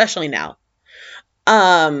mom, especially now?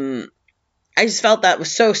 I just felt that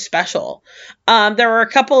was so special. There were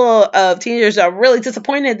a couple of teenagers that were really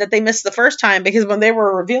disappointed that they missed the first time because when they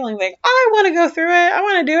were revealing, like, I want to go through it, I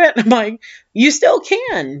want to do it. And I'm like, you still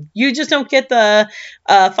can. You just don't get the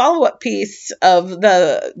follow-up piece of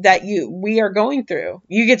we are going through.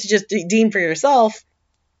 You get to just deem for yourself,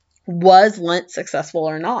 was Lent successful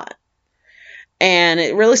or not? And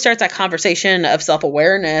it really starts that conversation of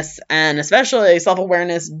self-awareness, and especially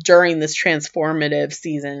self-awareness during this transformative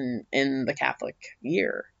season in the Catholic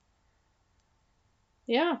year.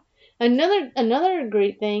 Yeah. Another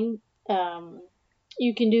great thing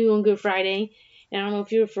you can do on Good Friday, and I don't know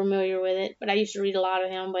if you're familiar with it, but I used to read a lot of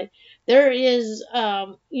him, but there is,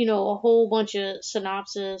 a whole bunch of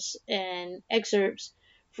synopsis and excerpts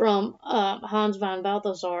from Hans von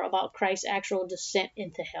Balthasar about Christ's actual descent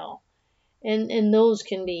into hell. And those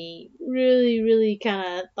can be really, really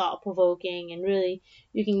kind of thought-provoking, and really,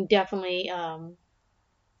 you can definitely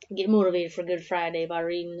get motivated for Good Friday by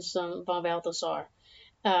reading some von Balthasar.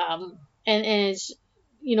 And it's,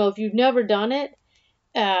 if you've never done it,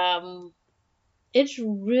 it's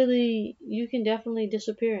really, you can definitely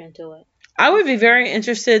disappear into it. I would be very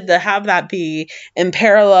interested to have that be in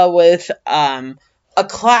parallel with a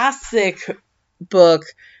classic book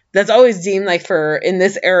that's always deemed like for in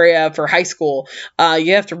this area for high school,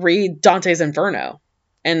 you have to read Dante's Inferno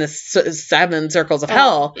and the Seven Circles of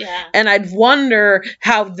Hell. Yeah. And I'd wonder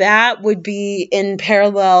how that would be in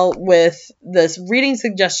parallel with this reading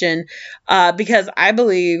suggestion, because I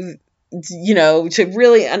believe, to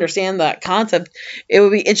really understand that concept, it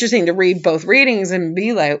would be interesting to read both readings and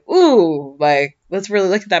be like, ooh, like, let's really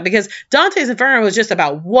look at that. Because Dante's Inferno was just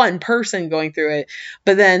about one person going through it.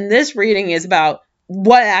 But then this reading is about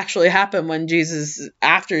what actually happened when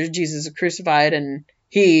after Jesus is crucified and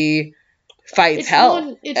he fights hell.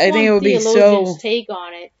 I think it would be so take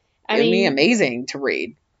on it. It would be amazing to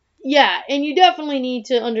read. Yeah, and you definitely need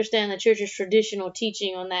to understand the church's traditional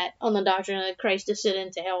teaching on the doctrine of Christ descended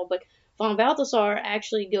into hell. But Von Balthasar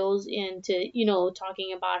actually goes into,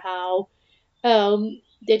 talking about how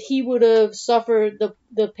that he would have suffered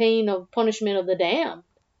the pain of punishment of the damned.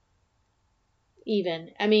 Even,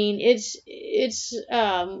 I mean, it's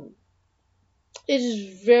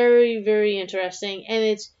very, very interesting, and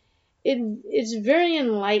it's very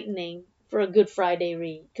enlightening for a Good Friday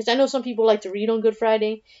read, because I know some people like to read on Good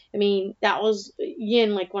Friday. I mean, that was,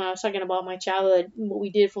 again, like when I was talking about my childhood, what we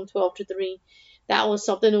did from 12 to 3, that was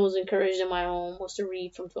something that was encouraged in my home, was to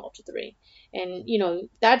read from 12 to 3. And,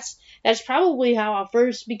 that's probably how I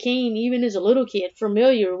first became, even as a little kid,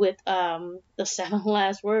 familiar with the 7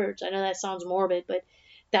 last words. I know that sounds morbid, but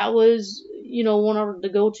that was, one of the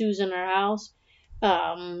go-tos in our house.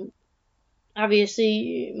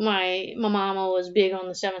 Obviously, my mama was big on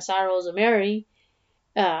the 7 Sorrows of Mary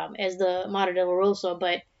as the Mater Dolorosa,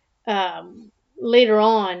 but later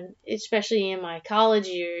on, especially in my college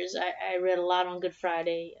years, I read a lot on Good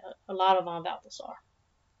Friday, a lot of Von Balthasar.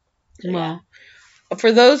 So, well,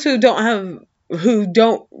 for those who don't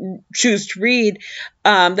choose to read,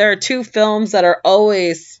 there are 2 films that are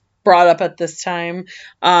always brought up at this time.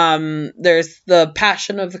 There's The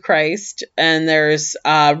Passion of the Christ, and there's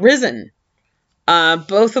Risen.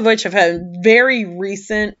 Both of which have had very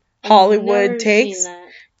recent Hollywood takes.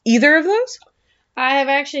 Either of those? I have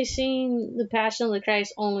actually seen The Passion of the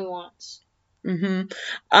Christ only once. Mm-hmm.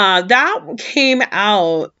 That came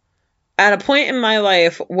out at a point in my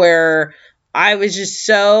life where I was just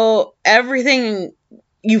everything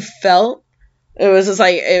you felt, it was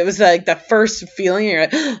like the first feeling, you're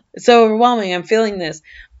like, it's so overwhelming, I'm feeling this.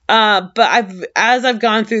 But as I've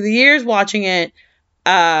gone through the years watching it,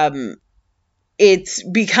 it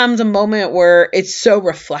becomes a moment where it's so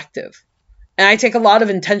reflective. And I take a lot of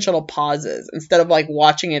intentional pauses instead of like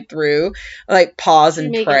watching it through. I like pause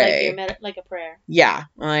and pray. It like a prayer. Yeah,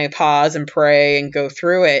 I pause and pray and go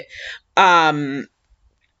through it.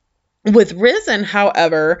 With Risen,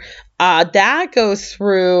 however, that goes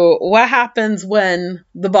through what happens when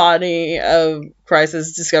the body of Christ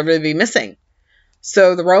is discovered to be missing.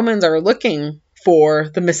 So the Romans are looking for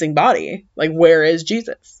the missing body. Like, where is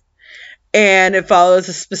Jesus? And it follows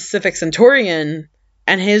a specific centurion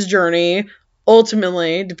and his journey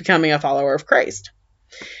ultimately to becoming a follower of Christ.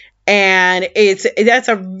 And that's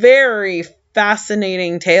a very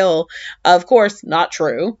fascinating tale. Of course, not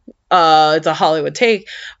true. It's a Hollywood take.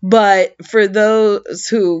 But for those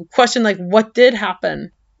who question, like, what did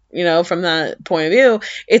happen, from that point of view,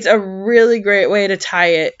 it's a really great way to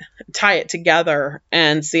tie it together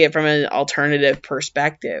and see it from an alternative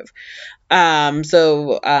perspective.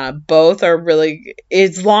 So both are really,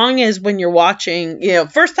 as long as when you're watching,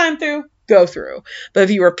 first time through, go through. But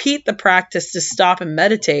if you repeat the practice to stop and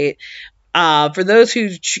meditate, for those who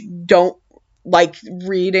don't like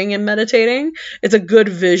reading and meditating, it's a good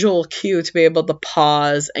visual cue to be able to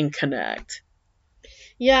pause and connect.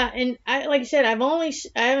 Yeah, and like I said, I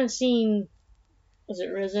haven't seen, was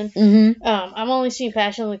it Risen? Mm-hmm. I've only seen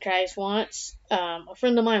Passion of the Christ once. A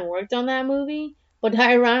friend of mine worked on that movie, but the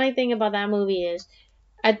ironic thing about that movie is,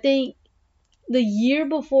 I think the year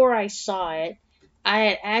before I saw it, I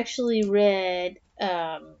had actually read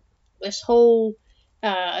this whole,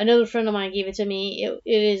 another friend of mine gave it to me.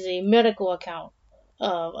 It is a medical account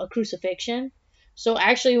of a crucifixion. So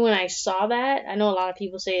actually when I saw that, I know a lot of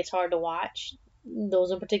people say it's hard to watch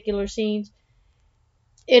those in particular scenes.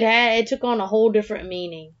 It took on a whole different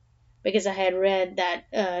meaning because I had read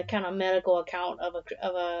that kind of medical account of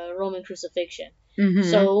a Roman crucifixion. Mm-hmm.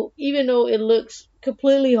 So even though it looks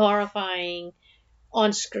completely horrifying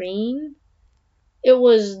on screen, it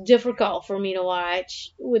was difficult for me to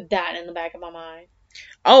watch with that in the back of my mind.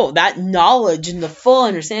 Oh, that knowledge and the full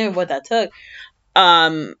understanding of what that took.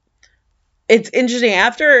 It's interesting.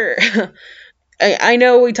 After I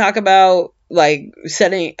know we talk about like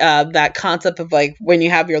setting that concept of like when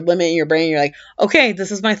you have your limit in your brain, you're like, okay,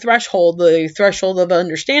 this is my threshold, the threshold of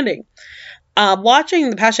understanding. watching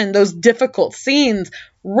the Passion, those difficult scenes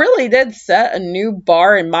really did set a new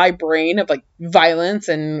bar in my brain of like violence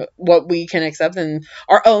and what we can accept and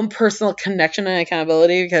our own personal connection and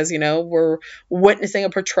accountability, because we're witnessing a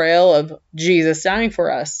portrayal of Jesus dying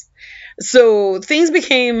for us. So things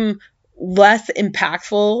became less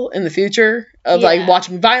impactful in the future of like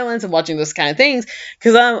watching violence and watching those kind of things,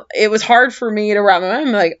 because it was hard for me to wrap my mind.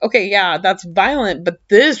 I'm like, okay, yeah, that's violent, but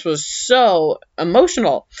this was so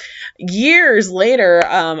emotional. Years later,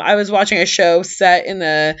 I was watching a show set in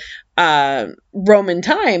the Roman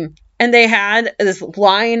time, and they had this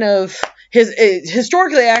line of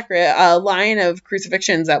historically accurate line of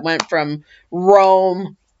crucifixions that went from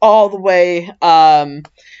Rome all the way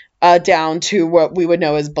down to what we would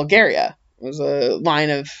know as Bulgaria. It was a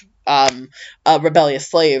line of rebellious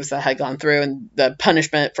slaves that had gone through, and the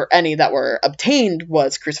punishment for any that were obtained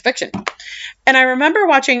was crucifixion. And I remember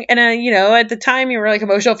watching, and at the time you were like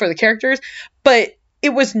emotional for the characters, but it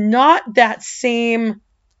was not that same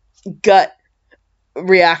gut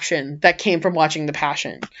reaction that came from watching The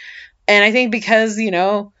Passion. And I think because,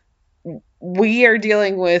 we are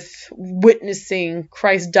dealing with witnessing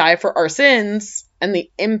Christ die for our sins and the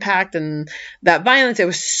impact and that violence, it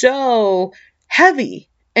was so heavy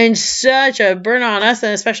and such a burden on us,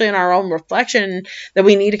 and especially in our own reflection, that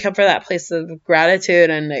we need to come for that place of gratitude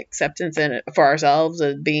and acceptance for ourselves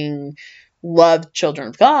as being loved children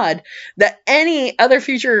of God, that any other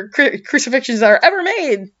future crucifixions that are ever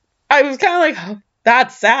made, I was kind of like, oh,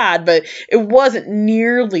 that's sad, but it wasn't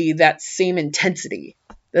nearly that same intensity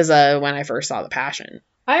as when I first saw The Passion.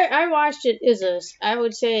 I watched it I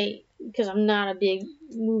would say, because I'm not a big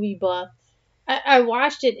movie buff, I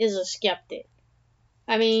watched it as a skeptic.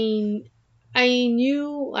 I mean, I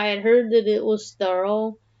had heard that it was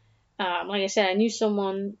thorough. Like I said, I knew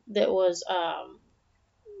someone that was,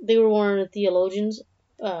 they were one of the theologians,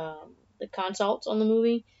 the consults on the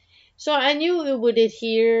movie. So I knew it would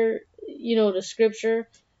adhere, to scripture,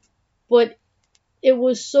 but it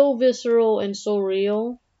was so visceral and so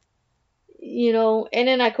real, and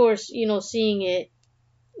then of course, seeing it,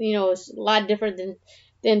 it's a lot different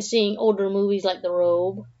than seeing older movies like The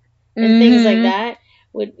Robe and things like that.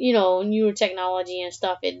 With, newer technology and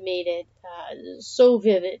stuff, it made it so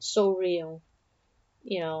vivid, so real,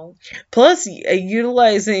 Plus,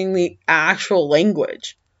 utilizing the actual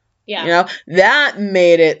language. Yeah. That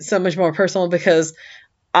made it so much more personal, because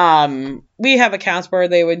we have accounts where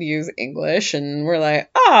they would use English and we're like,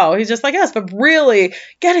 oh, he's just like us. But really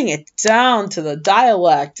getting it down to the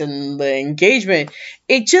dialect and the engagement,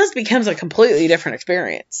 it just becomes a completely different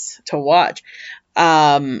experience to watch.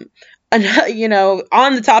 And,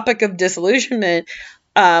 on the topic of disillusionment,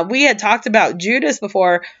 we had talked about Judas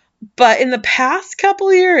before, but in the past couple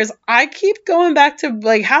of years, I keep going back to,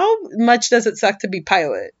 like, how much does it suck to be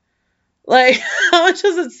Pilate? Like, how much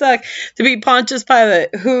does it suck to be Pontius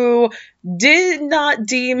Pilate, who did not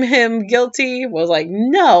deem him guilty, was like,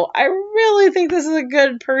 no, I really think this is a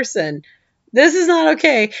good person. This is not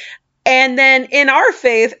okay. And then in our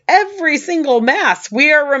faith, every single mass,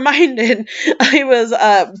 we are reminded he was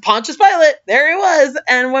Pontius Pilate. There he was.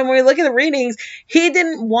 And when we look at the readings, he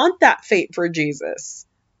didn't want that fate for Jesus.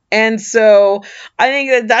 And so I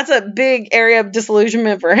think that's a big area of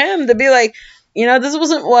disillusionment for him, to be like, this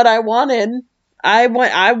wasn't what I wanted. I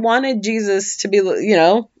wanted Jesus to be,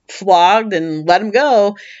 flogged and let him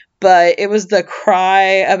go. But it was the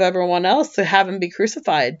cry of everyone else to have him be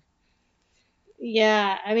crucified.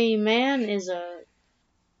 Yeah, I mean, man is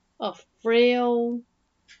a frail,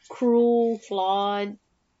 cruel, flawed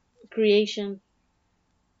creation.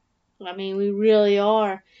 I mean, we really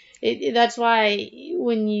are. That's why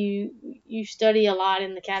when you study a lot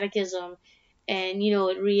in the Catechism, and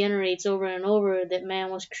it reiterates over and over that man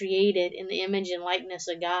was created in the image and likeness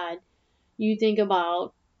of God. You think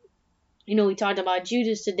about, we talked about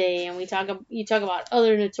Judas today, and you talk about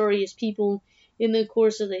other notorious people in the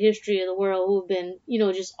course of the history of the world who have been,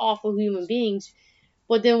 just awful human beings.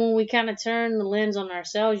 But then when we kind of turn the lens on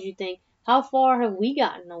ourselves, you think, how far have we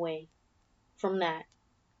gotten away from that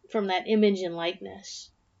image and likeness?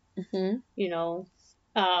 Mm-hmm.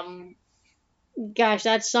 Gosh,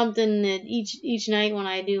 that's something that each night when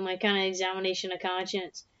I do my kind of examination of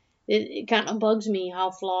conscience, it kind of bugs me how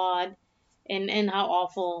flawed and how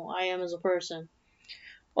awful I am as a person.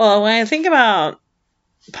 Well, when I think about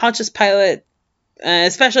Pontius Pilate,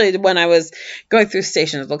 especially when I was going through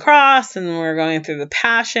Station of the Cross and we're going through the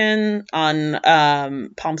Passion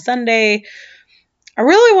on Palm Sunday, I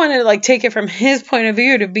really wanted to take it from his point of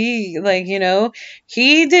view, to be like,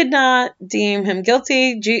 he did not deem him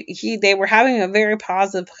guilty. They were having a very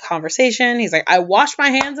positive conversation. He's like, I wash my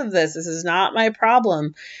hands of this. This is not my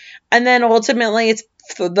problem. And then ultimately it's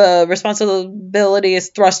the responsibility is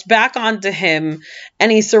thrust back onto him,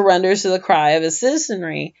 and he surrenders to the cry of his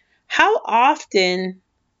citizenry. How often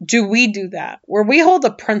do we do that? Where we hold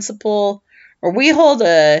a principle or we hold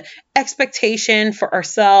a expectation for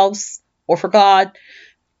ourselves or for God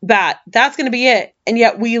that's going to be it. And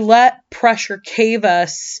yet we let pressure cave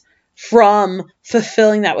us from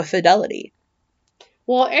fulfilling that with fidelity.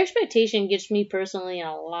 Well, expectation gets me personally in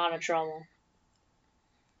a lot of trouble.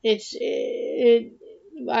 I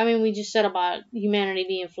mean, we just said about humanity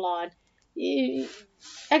being flawed.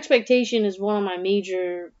 Expectation is one of my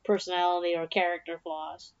major personality or character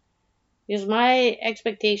flaws. Because my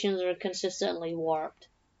expectations are consistently warped.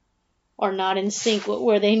 Or not in sync with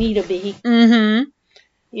where they need to be. Mm-hmm.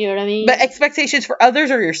 You know what I mean? But expectations for others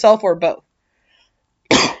or yourself or both?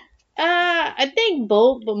 I think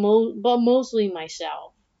both, but mostly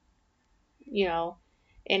myself. You know,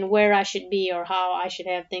 and where I should be or how I should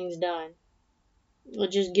have things done.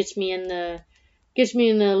 It just gets me in a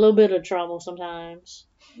little bit of trouble sometimes.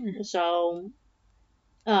 Mm-hmm. So,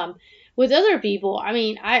 with other people, I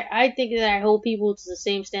mean, I think that I hold people to the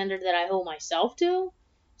same standard that I hold myself to,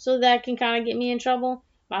 so that can kind of get me in trouble.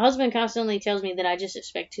 My husband constantly tells me that I just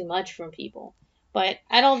expect too much from people, but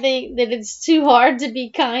I don't think that it's too hard to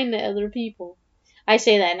be kind to other people. I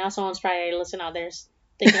say that now, someone's probably listening out there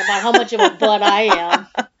thinking about how much of a butt I am.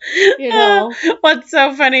 You know, what's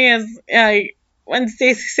so funny is when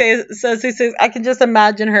Stacey says, I can just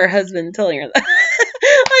imagine her husband telling her that. Like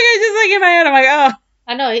I just like in my head, I'm like, oh.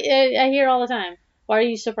 I know, I hear it all the time. Why are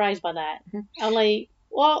you surprised by that? I'm like,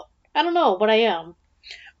 well, I don't know, but I am.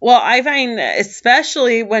 Well, I find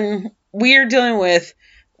especially when we are dealing with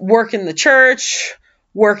work in the church,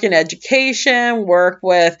 work in education, work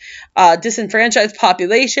with disenfranchised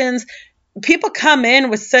populations, people come in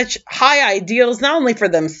with such high ideals, not only for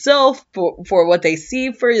themselves, for what they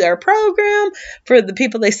see for their program, for the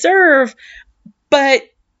people they serve, but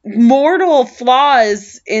mortal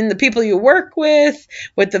flaws in the people you work with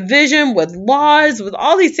the vision, with laws, with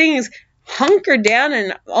all these things hunker down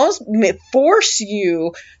and almost force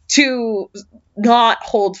you to not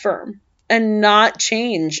hold firm and not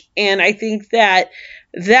change. And I think that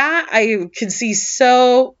I can see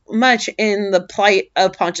so much in the plight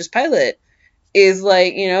of Pontius Pilate. Is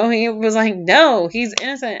like, you know, he was like, no, he's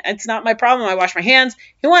innocent. It's not my problem. I wash my hands.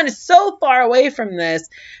 He wanted so far away from this.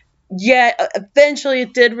 Yet eventually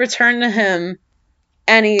it did return to him,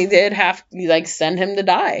 and he did have to like send him to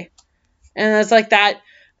die. And it's like that,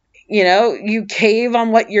 you know, you cave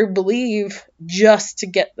on what you believe just to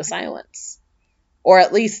get the silence, or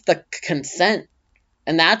at least the consent.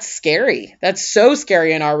 And that's scary. That's so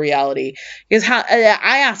scary in our reality. Because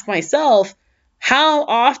I ask myself, how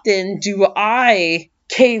often do I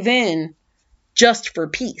cave in just for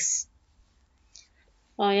peace?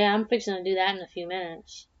 Oh yeah, I'm fixing to do that in a few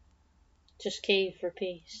minutes. Just cave for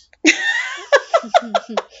peace.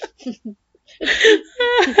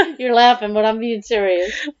 You're laughing, but I'm being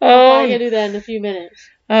serious. I'm probably gonna do that in a few minutes.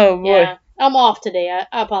 Oh boy. Yeah, I'm off today.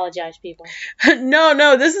 I apologize, people.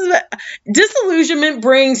 No, this is disillusionment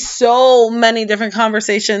brings so many different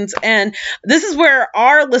conversations, and this is where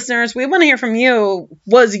our listeners, we want to hear from you.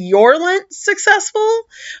 Was your Lent successful?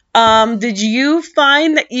 Did you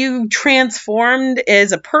find that you transformed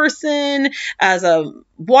as a person, as a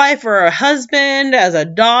wife or a husband, as a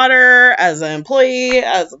daughter, as an employee,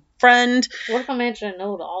 as a friend? What if I'm answering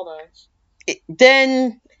no to all those?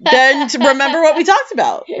 Then to remember what we talked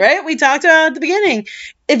about, right? We talked about at the beginning.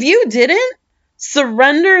 If you didn't,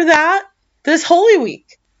 surrender that this Holy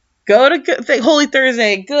Week. Go to Holy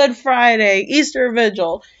Thursday, Good Friday, Easter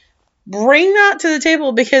Vigil. Bring that to the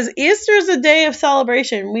table, because Easter is a day of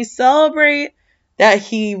celebration. We celebrate that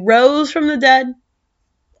he rose from the dead.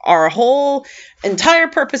 Our whole entire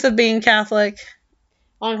purpose of being Catholic.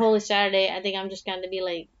 On Holy Saturday, I think I'm just going to be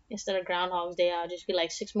like, instead of Groundhog's Day, I'll just be like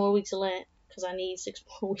 6 more weeks of Lent. Because I need 6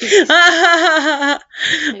 more weeks.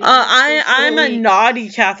 I'm a naughty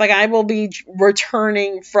Catholic. I will be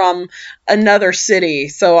returning from another city,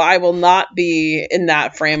 so I will not be in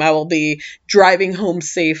that frame. I will be driving home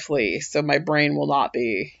safely, so my brain will not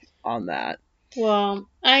be on that. Well,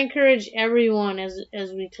 I encourage everyone as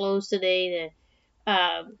we close today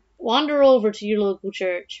to wander over to your local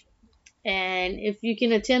church. And if you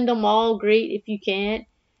can attend them all, great. If you can't,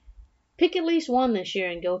 pick at least one this year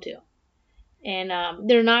and go to. And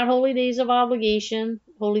they're not holy days of obligation,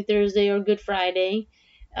 Holy Thursday or Good Friday.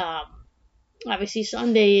 Obviously,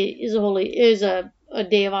 Sunday is a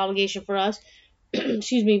day of obligation for us.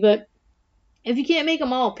 Excuse me, but if you can't make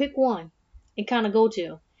them all, pick one and kind of go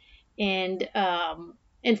to, and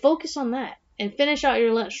focus on that and finish out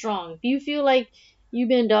your Lent strong. If you feel like you've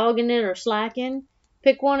been dogging it or slacking,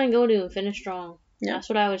 pick one and go to and finish strong. Yeah. That's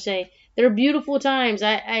what I would say. They're beautiful times.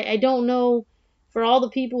 I don't know, for all the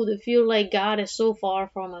people that feel like God is so far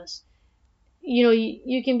from us.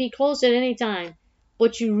 You can be close at any time,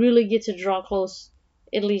 but you really get to draw close,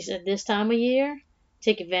 at least at this time of year.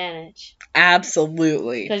 Take advantage.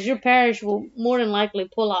 Absolutely. Because your parish will more than likely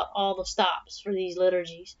pull out all the stops for these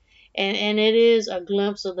liturgies. And it is a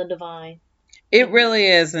glimpse of the divine. It really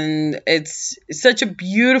is, and it's such a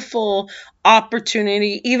beautiful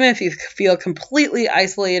opportunity, even if you feel completely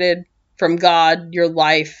isolated from God, your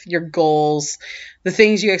life, your goals, the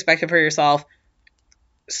things you expected for yourself.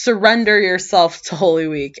 Surrender yourself to Holy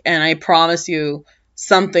Week, and I promise you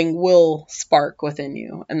something will spark within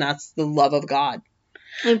you, and that's the love of God.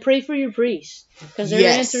 And pray for your priests, because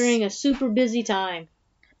they're entering a super busy time.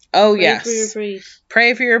 Oh, Pray yes. for your priests.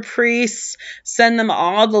 Pray for your priests. Send them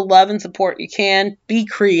all the love and support you can. Be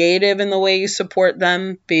creative in the way you support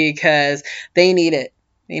them, because they need it.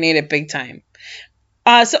 They need it big time.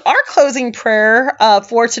 So our closing prayer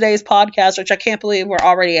for today's podcast, which I can't believe we're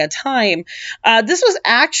already at time, this was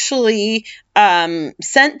actually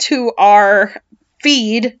sent to our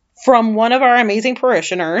feed from one of our amazing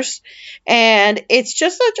parishioners. And it's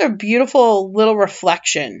just such a beautiful little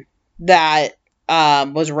reflection that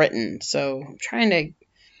was written. So I'm trying to...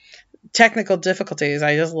 Technical difficulties.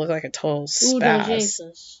 I just look like a total spaz.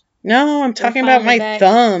 Jesus. No, I'm talking about my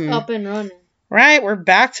thumb. Up and running. Right, we're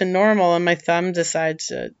back to normal, and my thumb decides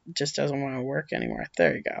it just doesn't want to work anymore.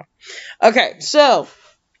 There you go. Okay, so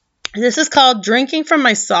this is called Drinking from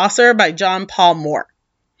My Saucer by John Paul Moore.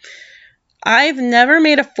 I've never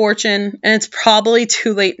made a fortune, and it's probably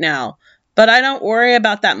too late now, but I don't worry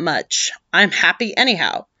about that much. I'm happy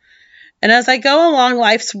anyhow. And as I go along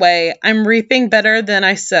life's way, I'm reaping better than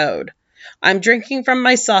I sowed. I'm drinking from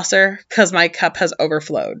my saucer 'cause my cup has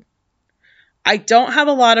overflowed. I don't have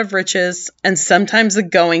a lot of riches, and sometimes the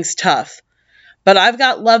going's tough, but I've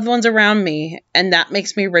got loved ones around me, and that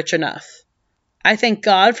makes me rich enough. I thank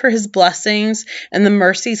God for his blessings and the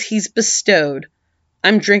mercies he's bestowed.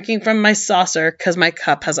 I'm drinking from my saucer 'cause my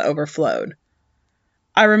cup has overflowed.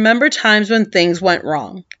 I remember times when things went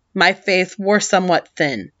wrong. My faith wore somewhat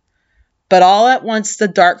thin, but all at once the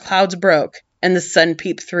dark clouds broke, and the sun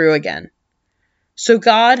peeped through again. So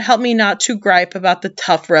God, help me not to gripe about the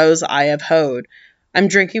tough rows I have hoed. I'm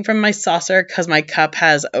drinking from my saucer 'cause my cup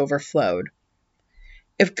has overflowed.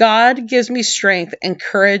 If God gives me strength and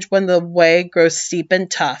courage when the way grows steep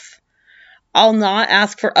and tough, I'll not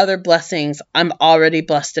ask for other blessings. I'm already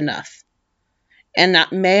blessed enough. And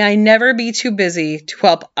that may I never be too busy to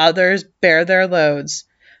help others bear their loads.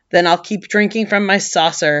 Then I'll keep drinking from my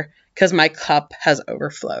saucer 'cause my cup has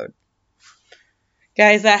overflowed.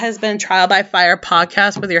 Guys, that has been Trial by Fire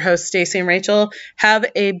podcast with your hosts, Stacey and Rachel. Have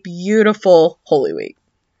a beautiful Holy Week.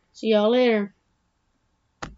 See y'all later.